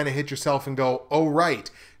got to kind of hit yourself and go, oh right,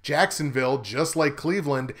 Jacksonville, just like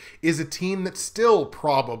Cleveland, is a team that still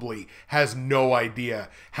probably has no idea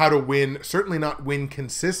how to win, certainly not win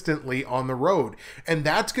consistently on the road. And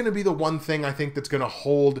that's going to be the one thing I think that's going to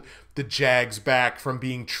hold the Jags back from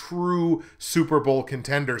being true Super Bowl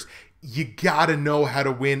contenders. You got to know how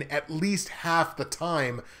to win at least half the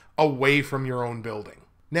time away from your own building.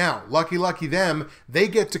 Now, lucky them, they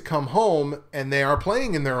get to come home and they are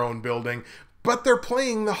playing in their own building, but they're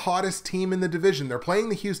playing the hottest team in the division. They're playing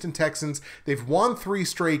the Houston Texans. They've won 3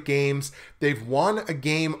 straight games. They've won a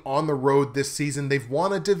game on the road this season. They've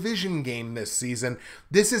won a division game this season.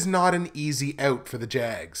 This is not an easy out for the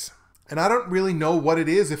Jags. And I don't really know what it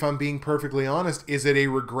is, if I'm being perfectly honest. Is it a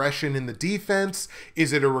regression in the defense?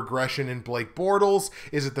 Is it a regression in Blake Bortles?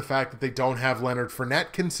 Is it the fact that they don't have Leonard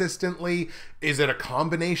Fournette consistently? Is it a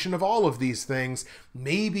combination of all of these things?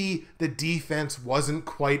 Maybe the defense wasn't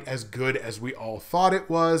quite as good as we all thought it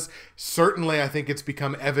was. Certainly, I think it's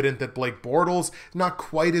become evident that Blake Bortles not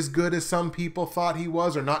quite as good as some people thought he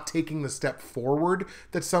was, or not taking the step forward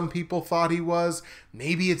that some people thought he was.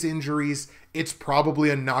 Maybe it's injuries. It's probably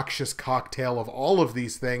a noxious cocktail of all of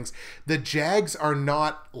these things. The Jags are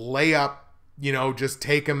not layup, just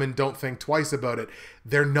take them and don't think twice about it.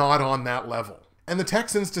 They're not on that level. And the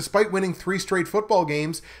Texans, despite winning 3 straight football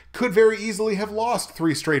games, could very easily have lost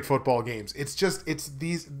 3 straight football games. It's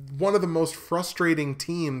one of the most frustrating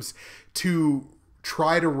teams to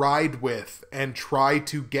try to ride with and try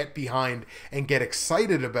to get behind and get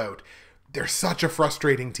excited about. They're such a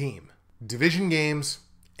frustrating team. Division games,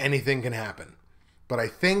 anything can happen. But I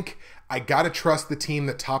think I got to trust the team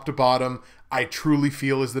that top to bottom I truly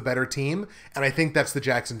feel is the better team, and I think that's the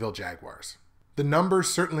Jacksonville Jaguars. The numbers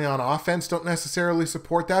certainly on offense don't necessarily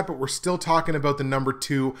support that, but we're still talking about the number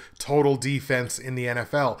 2 total defense in the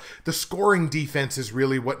NFL. The scoring defense is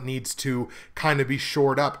really what needs to kind of be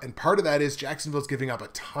shored up, and part of that is Jacksonville's giving up a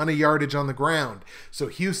ton of yardage on the ground. So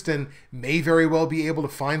Houston may very well be able to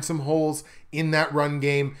find some holes in that run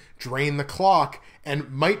game, drain the clock, and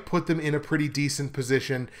might put them in a pretty decent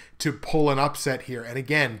position to pull an upset here. And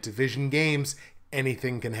again, division games,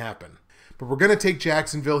 anything can happen. But we're going to take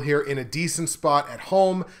Jacksonville here in a decent spot at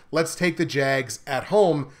home. Let's take the Jags at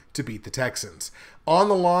home to beat the Texans. On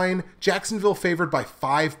the line, Jacksonville favored by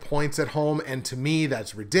 5 points at home, and to me,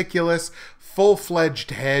 that's ridiculous. Full-fledged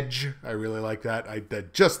hedge. I really like that. I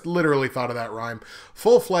just literally thought of that rhyme.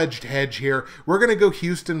 Full-fledged hedge here. We're going to go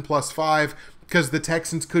Houston +5 because the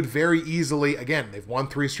Texans could very easily, again, they've won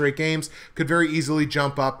 3 straight games, could very easily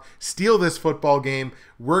jump up, steal this football game.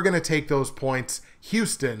 We're going to take those points.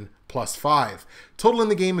 Houston +5. Total in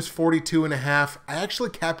the game is 42.5. I actually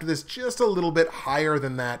capped this just a little bit higher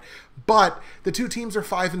than that, but the two teams are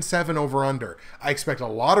 5-7 over under. I expect a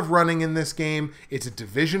lot of running in this game. It's a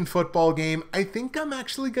division football game. I think I'm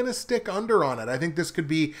actually going to stick under on it. I think this could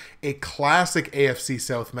be a classic AFC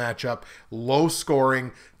South matchup. Low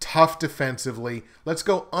scoring, tough defensively. Let's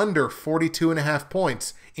go under 42.5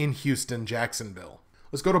 points in Houston, Jacksonville.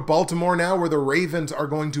 Let's go to Baltimore now, where the Ravens are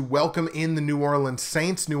going to welcome in the New Orleans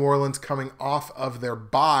Saints. New Orleans coming off of their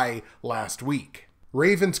bye last week.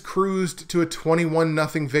 Ravens cruised to a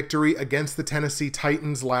 21-0 victory against the Tennessee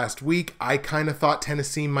Titans last week. I kind of thought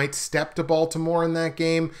Tennessee might step to Baltimore in that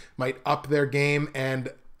game, might up their game,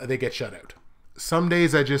 and they get shut out. Some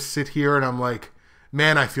days I just sit here and I'm like,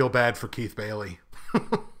 man, I feel bad for Keith Bailey.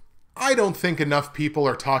 I don't think enough people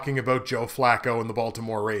are talking about Joe Flacco and the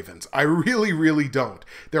Baltimore Ravens. I really, really don't.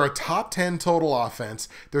 They're a top 10 total offense.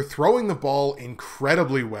 They're throwing the ball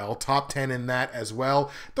incredibly well, top 10 in that as well.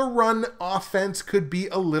 The run offense could be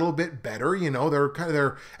a little bit better. You know,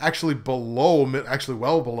 they're actually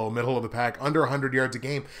well below middle of the pack, under 100 yards a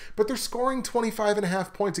game, but they're scoring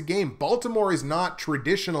 25.5 points a game. Baltimore is not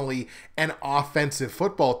traditionally an offensive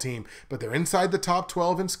football team, but they're inside the top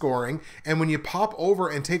 12 in scoring. And when you pop over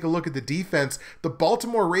and take a look at the defense, the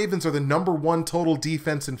Baltimore Ravens are the number 1 total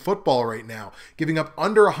defense in football right now, giving up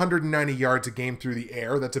under 190 yards a game through the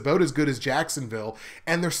air. That's about as good as Jacksonville,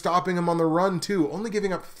 and they're stopping them on the run too, only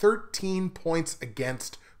giving up 13 points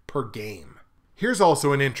against per game. Here's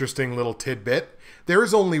also an interesting little tidbit. There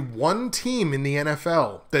is only one team in the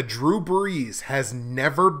NFL that Drew Brees has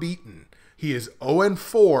never beaten. He is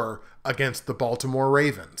 0-4 against the Baltimore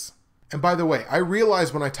Ravens. And by the way, I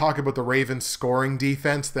realize when I talk about the Ravens scoring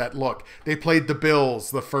defense that, look, they played the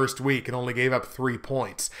Bills the first week and only gave up 3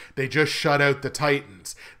 points. They just shut out the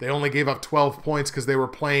Titans. They only gave up 12 points because they were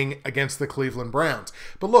playing against the Cleveland Browns.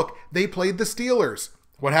 But look, they played the Steelers.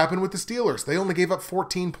 What happened with the Steelers? They only gave up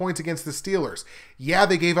 14 points against the Steelers. Yeah,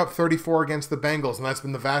 they gave up 34 against the Bengals, and that's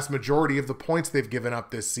been the vast majority of the points they've given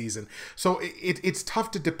up this season. So it's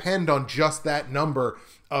tough to depend on just that number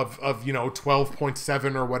of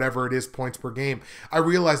 12.7 or whatever it is points per game. I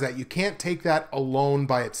realize that you can't take that alone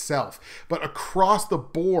by itself, but across the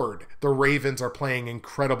board, the Ravens are playing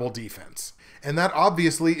incredible defense. And that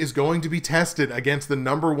obviously is going to be tested against the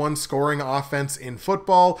number 1 scoring offense in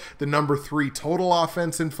football, the number 3 total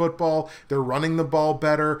offense in football. They're running the ball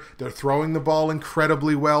better. They're throwing the ball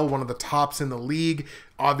incredibly well, one of the tops in the league.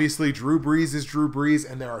 Obviously, Drew Brees is Drew Brees,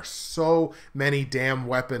 and there are so many damn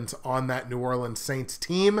weapons on that New Orleans Saints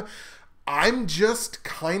team. I'm just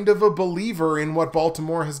kind of a believer in what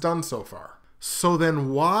Baltimore has done so far. So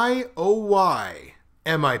then why, oh why,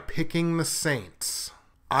 am I picking the Saints?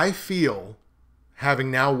 I feel,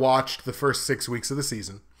 having now watched the first 6 weeks of the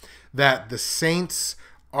season, that the Saints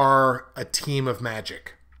are a team of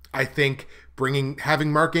magic. I think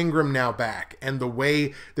having Mark Ingram now back and the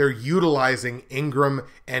way they're utilizing Ingram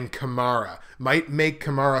and Kamara might make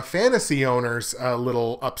Kamara fantasy owners a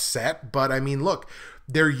little upset, but I mean, look,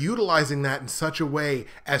 they're utilizing that in such a way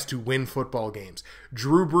as to win football games.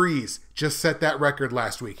 Drew Brees just set that record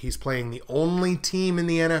last week. He's playing the only team in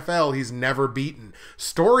the NFL he's never beaten.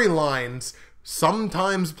 Storylines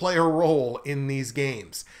sometimes play a role in these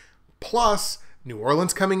games. Plus, New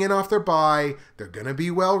Orleans coming in off their bye, they're going to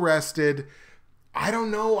be well rested. I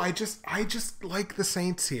don't know, I just like the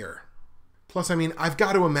Saints here. Plus, I mean, I've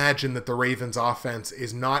got to imagine that the Ravens offense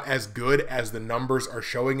is not as good as the numbers are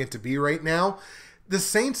showing it to be right now. the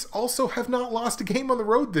Saints also have not lost a game on the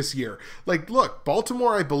road this year. Like, look,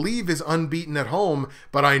 Baltimore, I believe, is unbeaten at home,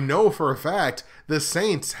 but I know for a fact the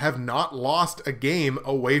Saints have not lost a game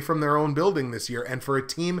away from their own building this year. And for a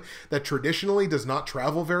team that traditionally does not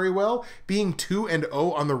travel very well, being 2-0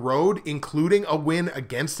 on the road, including a win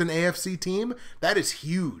against an AFC team, that is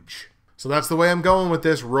huge. So that's the way I'm going with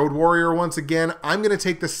this. Road Warrior once again. I'm going to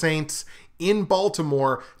take the Saints in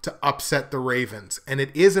Baltimore to upset the Ravens. And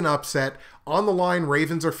it is an upset. On the line,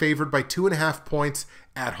 Ravens are favored by 2.5 points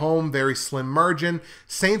at home. Very slim margin.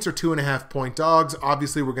 Saints are 2.5-point dogs.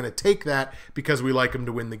 Obviously, we're going to take that because we like them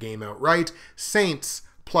to win the game outright. Saints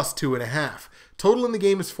plus 2.5. Total in the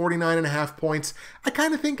game is 49.5 points. I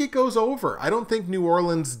kind of think it goes over. I don't think New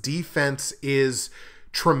Orleans' defense is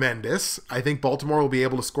tremendous. I think Baltimore will be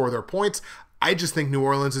able to score their points. I just think New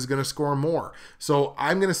Orleans is going to score more. So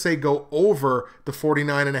I'm going to say go over the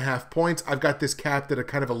 49.5 points. I've got this capped at a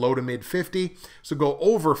kind of a low to mid 50. So go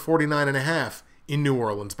over 49.5 in New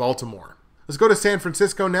Orleans, Baltimore. Let's go to San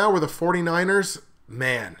Francisco now, where the 49ers,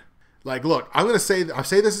 man, like, look, I say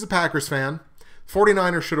this as a Packers fan.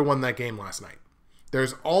 49ers should have won that game last night.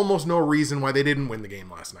 There's almost no reason why they didn't win the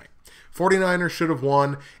game last night. 49ers should have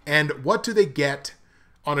won. And what do they get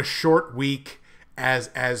on a short week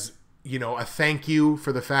as you know, a thank you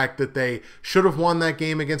for the fact that they should have won that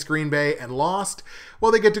game against Green Bay and lost?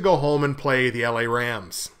 Well, they get to go home and play the LA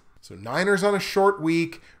Rams. So Niners on a short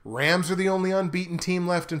week. Rams are the only unbeaten team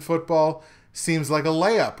left in football. Seems like a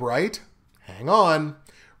layup, right? Hang on.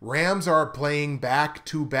 Rams are playing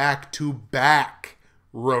back-to-back-to-back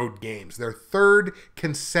road games. Their third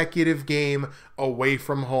consecutive game away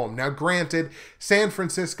from home. Now, granted, San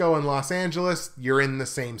Francisco and Los Angeles, you're in the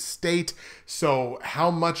same state, so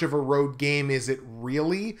how much of a road game is it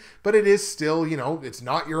really? But it is still, you know, it's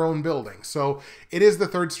not your own building. So it is the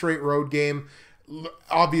third straight road game.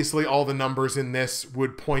 Obviously, all the numbers in this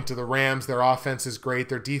would point to the Rams. Their offense is great.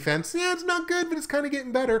 Their defense, yeah, it's not good, but it's kind of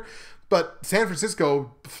getting better. But San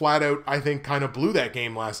Francisco flat out, I think, kind of blew that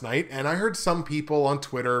game last night. And I heard some people on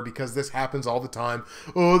Twitter, because this happens all the time,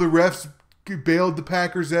 oh, the refs bailed the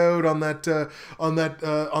Packers out on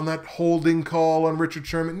that holding call on Richard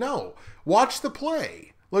Sherman. No, watch the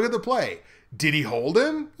play. Look at the play. Did he hold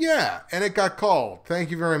him? Yeah, and it got called.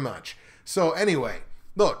 Thank you very much. So anyway,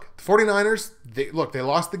 look, the 49ers, they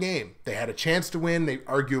lost the game. They had a chance to win. They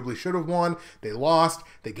arguably should have won. They lost.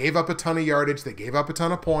 They gave up a ton of yardage. They gave up a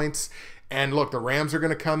ton of points. And look, the Rams are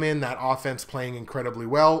going to come in. That offense playing incredibly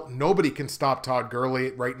well. Nobody can stop Todd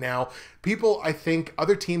Gurley right now. People, I think,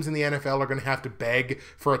 other teams in the NFL are going to have to beg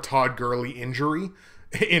for a Todd Gurley injury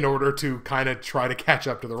in order to kind of try to catch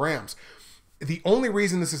up to the Rams. The only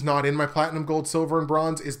reason this is not in my platinum, gold, silver, and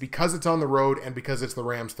bronze is because it's on the road and because it's the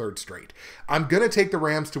Rams' third straight. I'm going to take the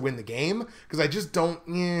Rams to win the game because I just don't,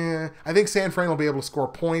 I think San Fran will be able to score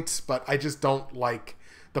points, but I just don't like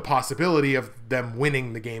the possibility of them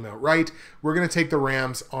winning the game outright. We're going to take the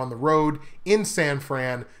Rams on the road in San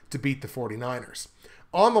Fran to beat the 49ers.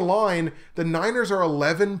 On the line, the Niners are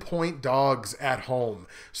 11-point dogs at home.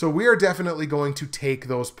 So we are definitely going to take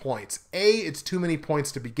those points. A, it's too many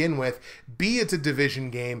points to begin with. B, it's a division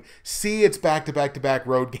game. C, it's back-to-back-to-back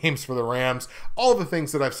road games for the Rams. All the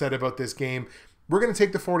things that I've said about this game. We're going to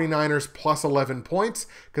take the 49ers plus 11 points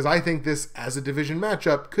because I think this, as a division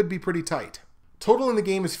matchup, could be pretty tight. Total in the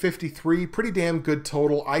game is 53, pretty damn good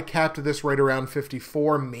total. I capped this right around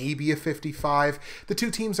 54, maybe a 55. The two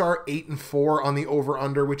teams are 8-4 on the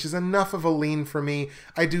over-under, which is enough of a lean for me.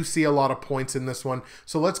 I do see a lot of points in this one.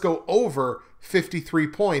 So let's go over 53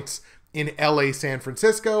 points in LA, San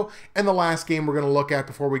Francisco. And the last game we're going to look at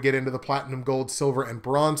before we get into the platinum, gold, silver, and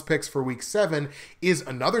bronze picks for week 7 is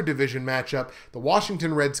another division matchup, the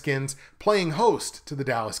Washington Redskins playing host to the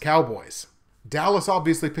Dallas Cowboys. Dallas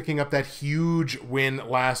obviously picking up that huge win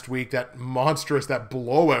last week, that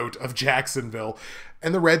blowout of Jacksonville.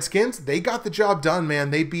 And the Redskins, they got the job done,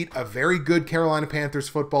 man. They beat a very good Carolina Panthers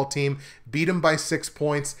football team, beat them by 6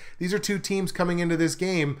 points. These are two teams coming into this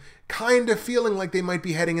game kind of feeling like they might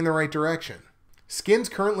be heading in the right direction. Skins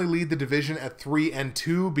currently lead the division at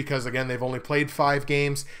 3-2 because, again, they've only played 5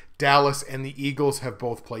 games. Dallas and the Eagles have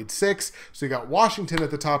both played 6. So you got Washington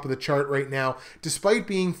at the top of the chart right now. Despite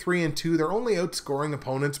being 3-2, they're only outscoring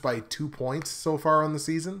opponents by 2 points so far on the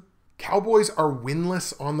season. Cowboys are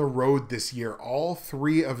winless on the road this year. All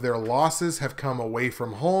 3 of their losses have come away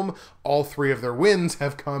from home. All 3 of their wins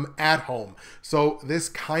have come at home. So this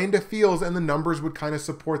kind of feels, and the numbers would kind of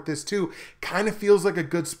support this too, kind of feels like a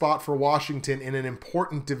good spot for Washington in an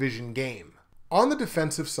important division game. On the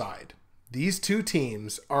defensive side, these two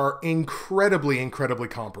teams are incredibly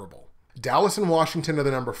comparable. Dallas and Washington are the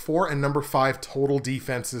number 4 and number 5 total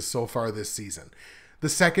defenses so far this season. The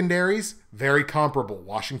secondaries, very comparable.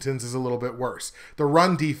 Washington's is a little bit worse. The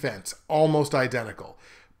run defense, almost identical.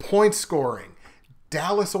 Point scoring,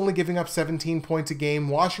 Dallas only giving up 17 points a game.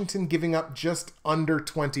 Washington giving up just under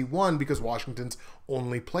 21 because Washington's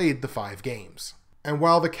only played the 5 games. And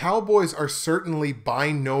while the Cowboys are certainly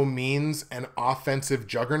by no means an offensive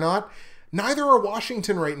juggernaut, neither are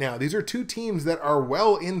Washington right now. These are two teams that are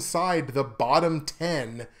well inside the bottom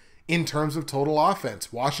 10 in terms of total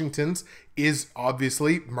offense. Washington's is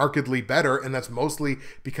obviously markedly better, and that's mostly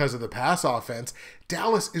because of the pass offense.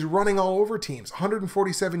 Dallas is running all over teams,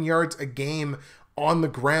 147 yards a game on the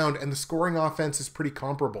ground, and the scoring offense is pretty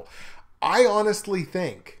comparable. I honestly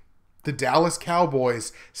think the Dallas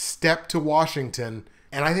Cowboys step to Washington,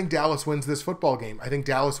 and I think Dallas wins this football game. I think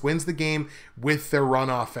Dallas wins the game with their run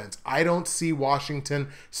offense. I don't see Washington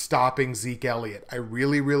stopping Zeke Elliott. I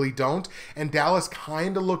really, really don't. And Dallas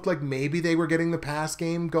kind of looked like maybe they were getting the pass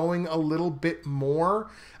game going a little bit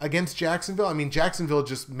more against Jacksonville. I mean, Jacksonville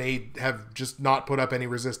have just not put up any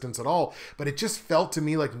resistance at all, but it just felt to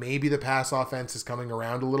me like maybe the pass offense is coming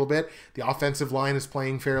around a little bit. The offensive line is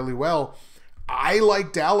playing fairly well. I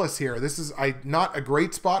like Dallas here. This is not a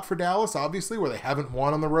great spot for Dallas, obviously, where they haven't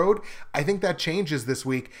won on the road. I think that changes this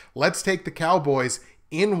week. Let's take the Cowboys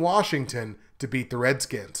in Washington to beat the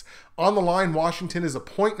Redskins. On the line, Washington is a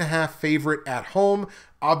 1.5 favorite at home.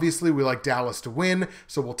 Obviously, we like Dallas to win,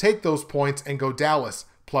 so we'll take those points and go Dallas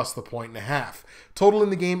plus the 1.5. Total in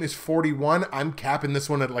the game is 41. I'm capping this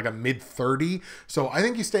one at like a mid-30, so I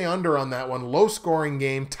think you stay under on that one. Low-scoring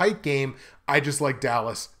game, tight game. I just like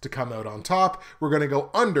Dallas to come out on top. We're going to go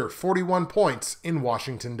under 41 points in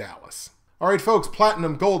Washington, Dallas. All right, folks,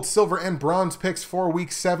 platinum, gold, silver, and bronze picks for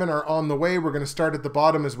week 7 are on the way. We're going to start at the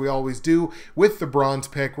bottom, as we always do, with the bronze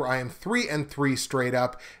pick, where I am 3-3 straight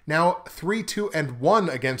up. Now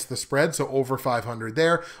 3-2-1 against the spread, so over 500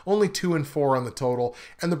 there. Only 2-4 on the total.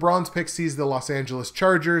 And the bronze pick sees the Los Angeles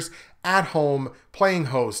Chargers at home playing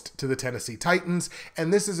host to the Tennessee Titans.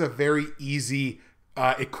 And this is a very easy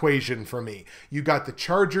equation for me. You got the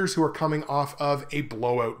Chargers, who are coming off of a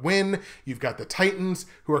blowout win. You've got the Titans,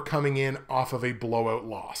 who are coming in off of a blowout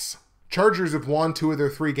loss. Chargers have won 2 of their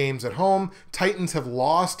 3 games at home. Titans have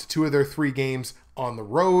lost 2 of their 3 games on the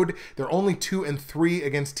road. They're only 2-3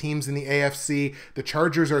 against teams in the AFC. The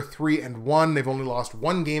Chargers are 3-1. They've only lost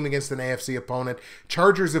 1 game against an AFC opponent.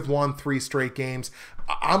 Chargers have won 3 straight games.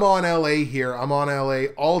 I'm on LA here. I'm on LA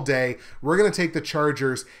all day. We're going to take the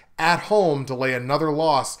Chargers at home to lay another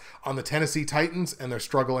loss on the Tennessee Titans and their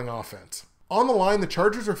struggling offense. On the line, the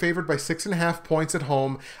Chargers are favored by 6.5 points at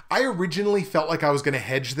home. I originally felt like I was going to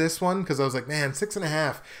hedge this one because I was like, man,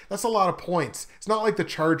 6.5, that's a lot of points. It's not like the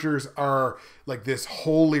Chargers are like this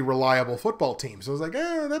wholly reliable football team. So I was like,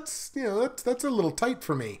 that's a little tight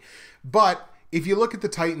for me. But if you look at the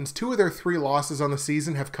Titans, 2 of their 3 losses on the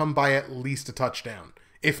season have come by at least a touchdown,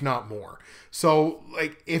 if not more. So,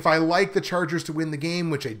 like, if I like the Chargers to win the game,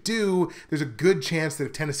 which I do, there's a good chance that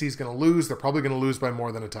if Tennessee's going to lose, they're probably going to lose by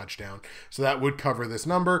more than a touchdown. So that would cover this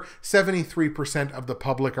number. 73% of the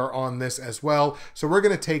public are on this as well. So we're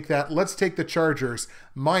going to take that. Let's take the Chargers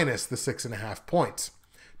minus the 6.5 points.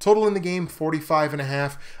 Total in the game,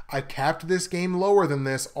 45.5. I capped this game lower than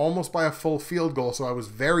this, almost by a full field goal, so I was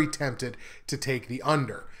very tempted to take the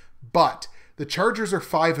under. But the Chargers are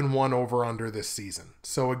 5-1 over-under this season.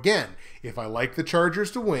 So again, if I like the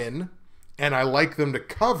Chargers to win, and I like them to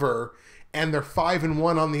cover, and they're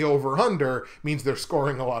 5-1 on the over-under, means they're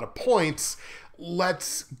scoring a lot of points,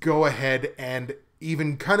 let's go ahead and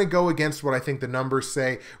even kind of go against what I think the numbers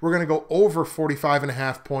say. We're going to go over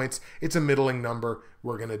 45.5 points. It's a middling number.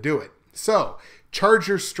 We're going to do it. So,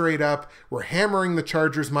 Chargers straight up. We're hammering the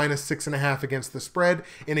Chargers minus 6.5 against the spread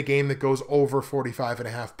in a game that goes over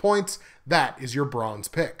 45.5 points. That is your bronze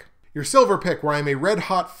pick. Your silver pick, where I'm a red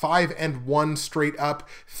hot 5-1 straight up,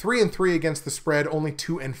 3-3 against the spread, only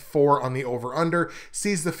 2-4 on the over-under,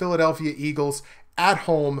 sees the Philadelphia Eagles at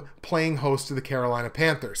home playing host to the Carolina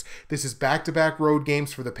Panthers. This is back-to-back road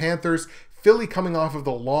games for the Panthers. Philly coming off of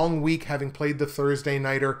the long week, having played the Thursday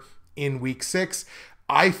nighter in week 6.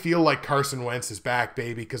 I feel like Carson Wentz is back,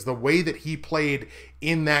 baby, because the way that he played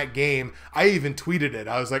in that game, I even tweeted it.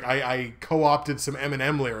 I was like, I co-opted some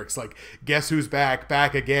Eminem lyrics, like, guess who's back,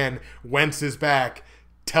 back again, Wentz is back,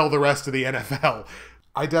 tell the rest of the NFL.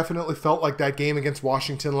 I definitely felt like that game against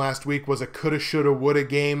Washington last week was a coulda, shoulda, woulda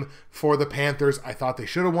game for the Panthers. I thought they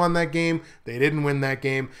should have won that game. They didn't win that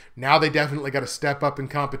game. Now they definitely got to step up in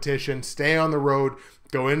competition, stay on the road,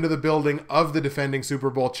 go into the building of the defending Super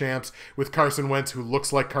Bowl champs with Carson Wentz, who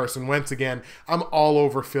looks like Carson Wentz again. I'm all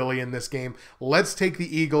over Philly in this game. Let's take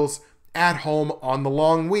the Eagles at home on the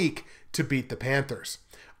long week to beat the Panthers.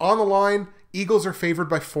 On the line, Eagles are favored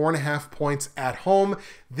by 4.5 points at home.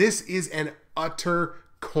 This is an utter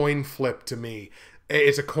coin flip to me.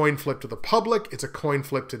 It's a coin flip to the public. It's a coin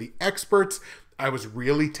flip to the experts. I was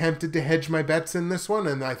really tempted to hedge my bets in this one,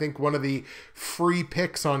 and I think one of the free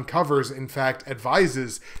picks on covers, in fact,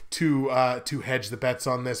 advises to hedge the bets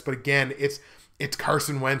on this. But again, it's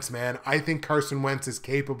Carson Wentz, man. I think Carson Wentz is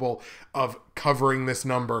capable of covering this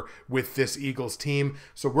number with this Eagles team.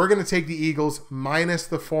 So we're going to take the Eagles minus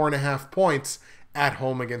the 4.5 points at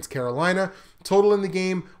home against Carolina. Total in the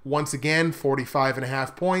game, once again,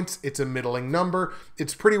 45.5 points. It's a middling number.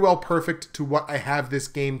 It's pretty well perfect to what I have this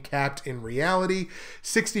game capped in reality.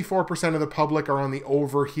 64% of the public are on the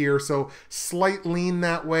over here, so slight lean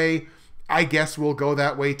that way. I guess we'll go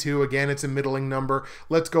that way too. Again, it's a middling number.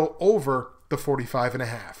 Let's go over the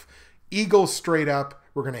 45.5. Eagles straight up.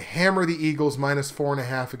 We're going to hammer the Eagles minus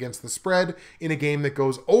 4.5 against the spread in a game that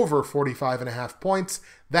goes over 45.5 points.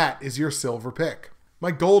 That is your silver pick.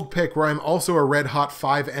 My gold pick, where I'm also a red hot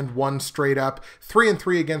 5-1 straight up,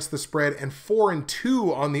 3-3 against the spread, and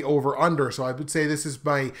 4-2 on the over/under. So I would say this is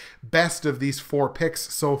my best of these 4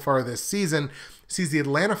 picks so far this season. Sees the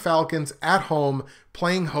Atlanta Falcons at home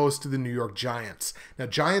playing host to the New York Giants. Now,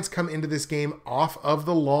 Giants come into this game off of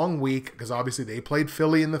the long week because obviously they played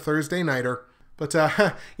Philly in the Thursday nighter. But,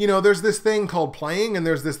 there's this thing called playing and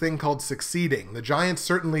there's this thing called succeeding. The Giants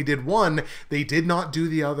certainly did one. They did not do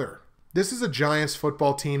the other. This is a Giants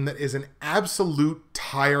football team that is an absolute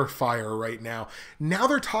tire fire right now. Now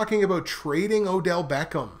they're talking about trading Odell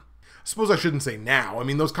Beckham. I suppose I shouldn't say now. I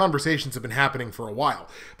mean, those conversations have been happening for a while.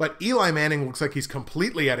 But Eli Manning looks like he's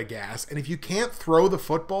completely out of gas. And if you can't throw the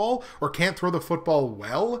football or can't throw the football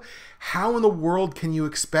well, how in the world can you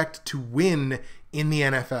expect to win in the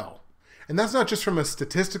NFL? And that's not just from a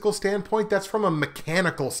statistical standpoint, that's from a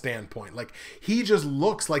mechanical standpoint. Like, he just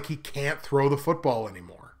looks like he can't throw the football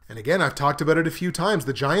anymore. And again, I've talked about it a few times.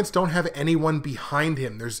 The Giants don't have anyone behind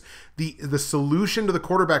him. There's the solution to the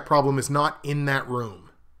quarterback problem is not in that room.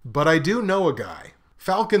 But I do know a guy.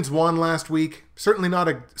 Falcons won last week. Certainly not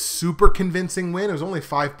a super convincing win. It was only a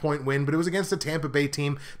 5-point win, but it was against a Tampa Bay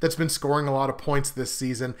team that's been scoring a lot of points this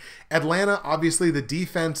season. Atlanta, obviously, the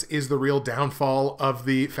defense is the real downfall of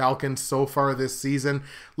the Falcons so far this season.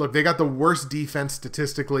 Look, they got the worst defense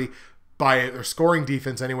statistically, or scoring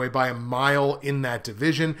defense anyway, by a mile in that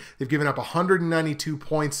division. They've given up 192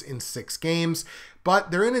 points in 6 games,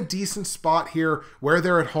 but they're in a decent spot here where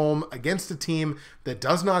they're at home against a team that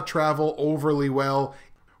does not travel overly well.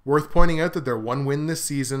 Worth pointing out that their one win this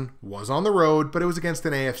season was on the road, but it was against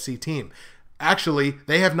an AFC team. Actually,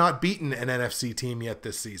 they have not beaten an NFC team yet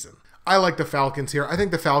this season. I like the Falcons here. I think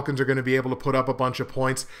the Falcons are going to be able to put up a bunch of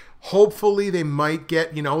points. Hopefully they might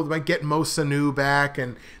get, they might get Mo Sanu back,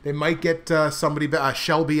 and they might get somebody,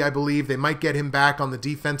 Shelby, I believe. They might get him back on the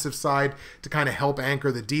defensive side to kind of help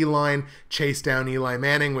anchor the D-line, chase down Eli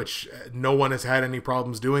Manning, which no one has had any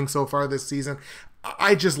problems doing so far this season.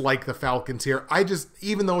 I just like the Falcons here.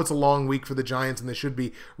 Even though it's a long week for the Giants and they should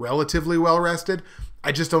be relatively well rested,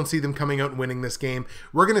 I just don't see them coming out and winning this game.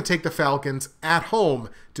 We're going to take the Falcons at home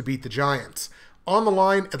to beat the Giants. On the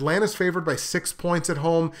line, Atlanta's favored by 6 points at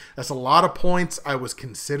home. That's a lot of points. I was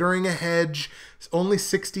considering a hedge. Only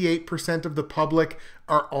 68% of the public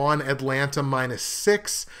are on Atlanta minus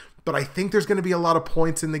 6. But I think there's going to be a lot of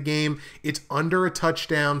points in the game. It's under a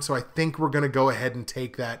touchdown, so I think we're going to go ahead and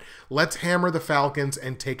take that. Let's hammer the Falcons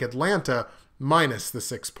and take Atlanta minus the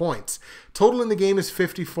 6 points. Total in the game is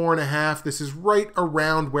 54.5. This is right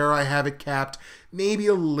around where I have it capped. Maybe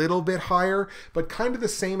a little bit higher, but kind of the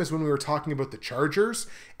same as when we were talking about the Chargers.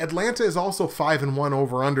 Atlanta is also 5-1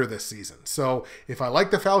 over/under this season. So if I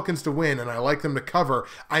like the Falcons to win and I like them to cover,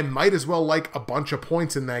 I might as well like a bunch of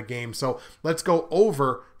points in that game. So let's go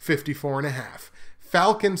over 54.5.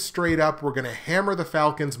 Falcons straight up. We're going to hammer the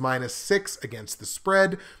Falcons minus 6 against the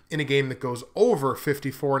spread in a game that goes over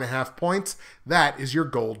 54.5 points. That is your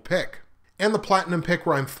gold pick. And the platinum pick,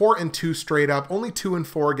 where I'm 4-2 straight up, only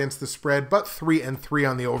 2-4 against the spread, but 3-3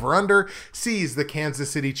 on the over/under, sees the Kansas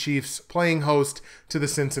City Chiefs playing host to the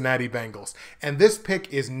Cincinnati Bengals. And this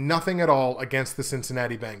pick is nothing at all against the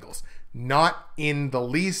Cincinnati Bengals. Not in the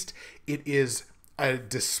least. It is a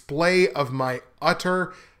display of my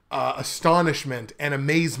utter astonishment and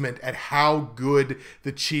amazement at how good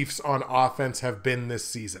the Chiefs on offense have been this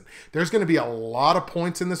season. There's going to be a lot of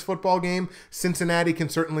points in this football game. Cincinnati can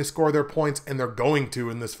certainly score their points, and they're going to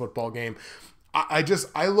in this football game.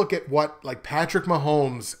 I look at what Patrick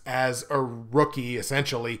Mahomes as a rookie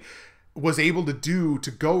essentially was able to do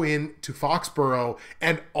to go in to Foxborough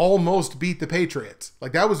and almost beat the Patriots.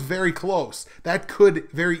 That was very close. That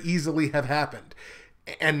could very easily have happened.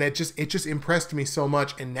 And it just impressed me so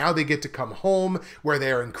much. And now they get to come home where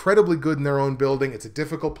they are incredibly good in their own building. It's a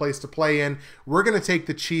difficult place to play in. We're going to take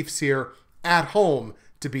the Chiefs here at home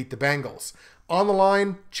to beat the Bengals. On the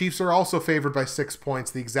line, Chiefs are also favored by 6 points,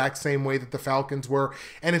 the exact same way that the Falcons were,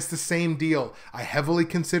 and it's the same deal. I heavily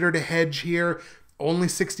considered a hedge here. Only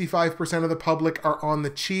 65% of the public are on the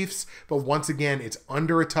Chiefs, but once again, it's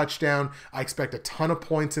under a touchdown. I expect a ton of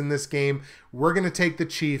points in this game. We're going to take the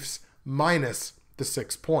Chiefs minus the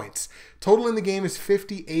 6 points. Total in the game is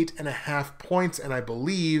 58.5 points, and I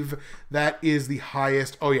believe that is the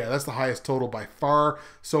highest. Oh yeah, that's the highest total by far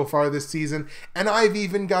so far this season. And I've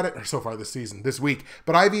even got it, or so far this season, this week,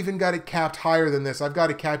 but I've even got it capped higher than this. I've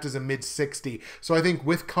got it capped as a mid 60. So I think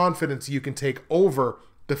with confidence you can take over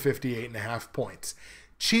the 58.5 points.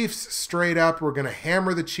 Chiefs straight up, we're going to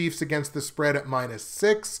hammer the Chiefs against the spread at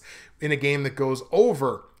 -6 in a game that goes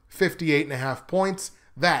over 58.5 points.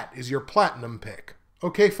 That is your platinum pick.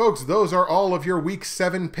 Okay, folks, those are all of your Week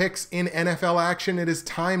 7 picks in NFL action. It is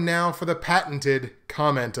time now for the patented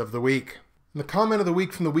comment of the week. And the comment of the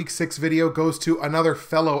week from the Week 6 video goes to another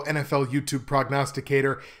fellow NFL YouTube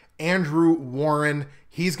prognosticator, Andrew Warren.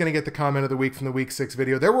 He's going to get the comment of the week from the Week 6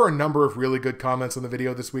 video. There were a number of really good comments on the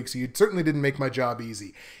video this week, so you certainly didn't make my job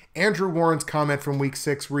easy. Andrew Warren's comment from Week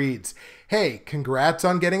 6 reads, "Hey, congrats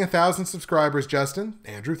on getting 1,000 subscribers, Justin."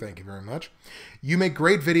 Andrew, thank you very much. "You make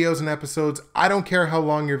great videos and episodes. I don't care how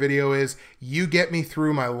long your video is. You get me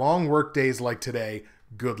through my long work days like today.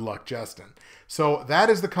 Good luck, Justin." So that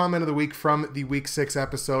is the comment of the week from the Week 6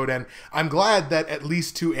 episode, and I'm glad that at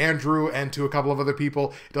least to Andrew and to a couple of other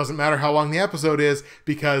people, it doesn't matter how long the episode is,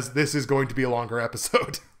 because this is going to be a longer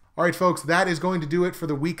episode. All right, folks, that is going to do it for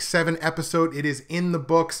the Week 7 episode. It is in the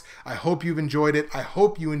books. I hope you've enjoyed it. I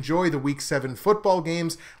hope you enjoy the Week 7 football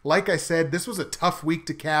games. Like I said, this was a tough week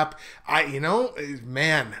to cap. I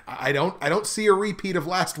don't see a repeat of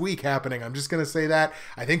last week happening. I'm just going to say that.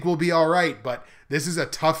 I think we'll be all right, but this is a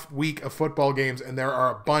tough week of football games, and there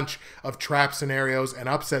are a bunch of trap scenarios and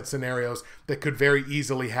upset scenarios that could very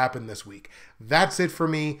easily happen this week. That's it for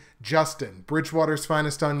me, Justin, Bridgewater's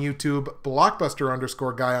Finest on YouTube,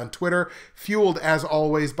 Blockbuster_guy on Twitter, fueled as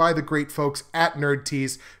always by the great folks at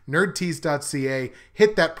NerdTees, nerdtees.ca.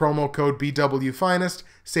 Hit that promo code BWFinest,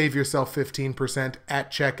 save yourself 15%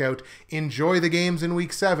 at checkout. Enjoy the games in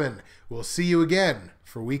Week 7. We'll see you again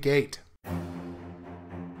for Week 8.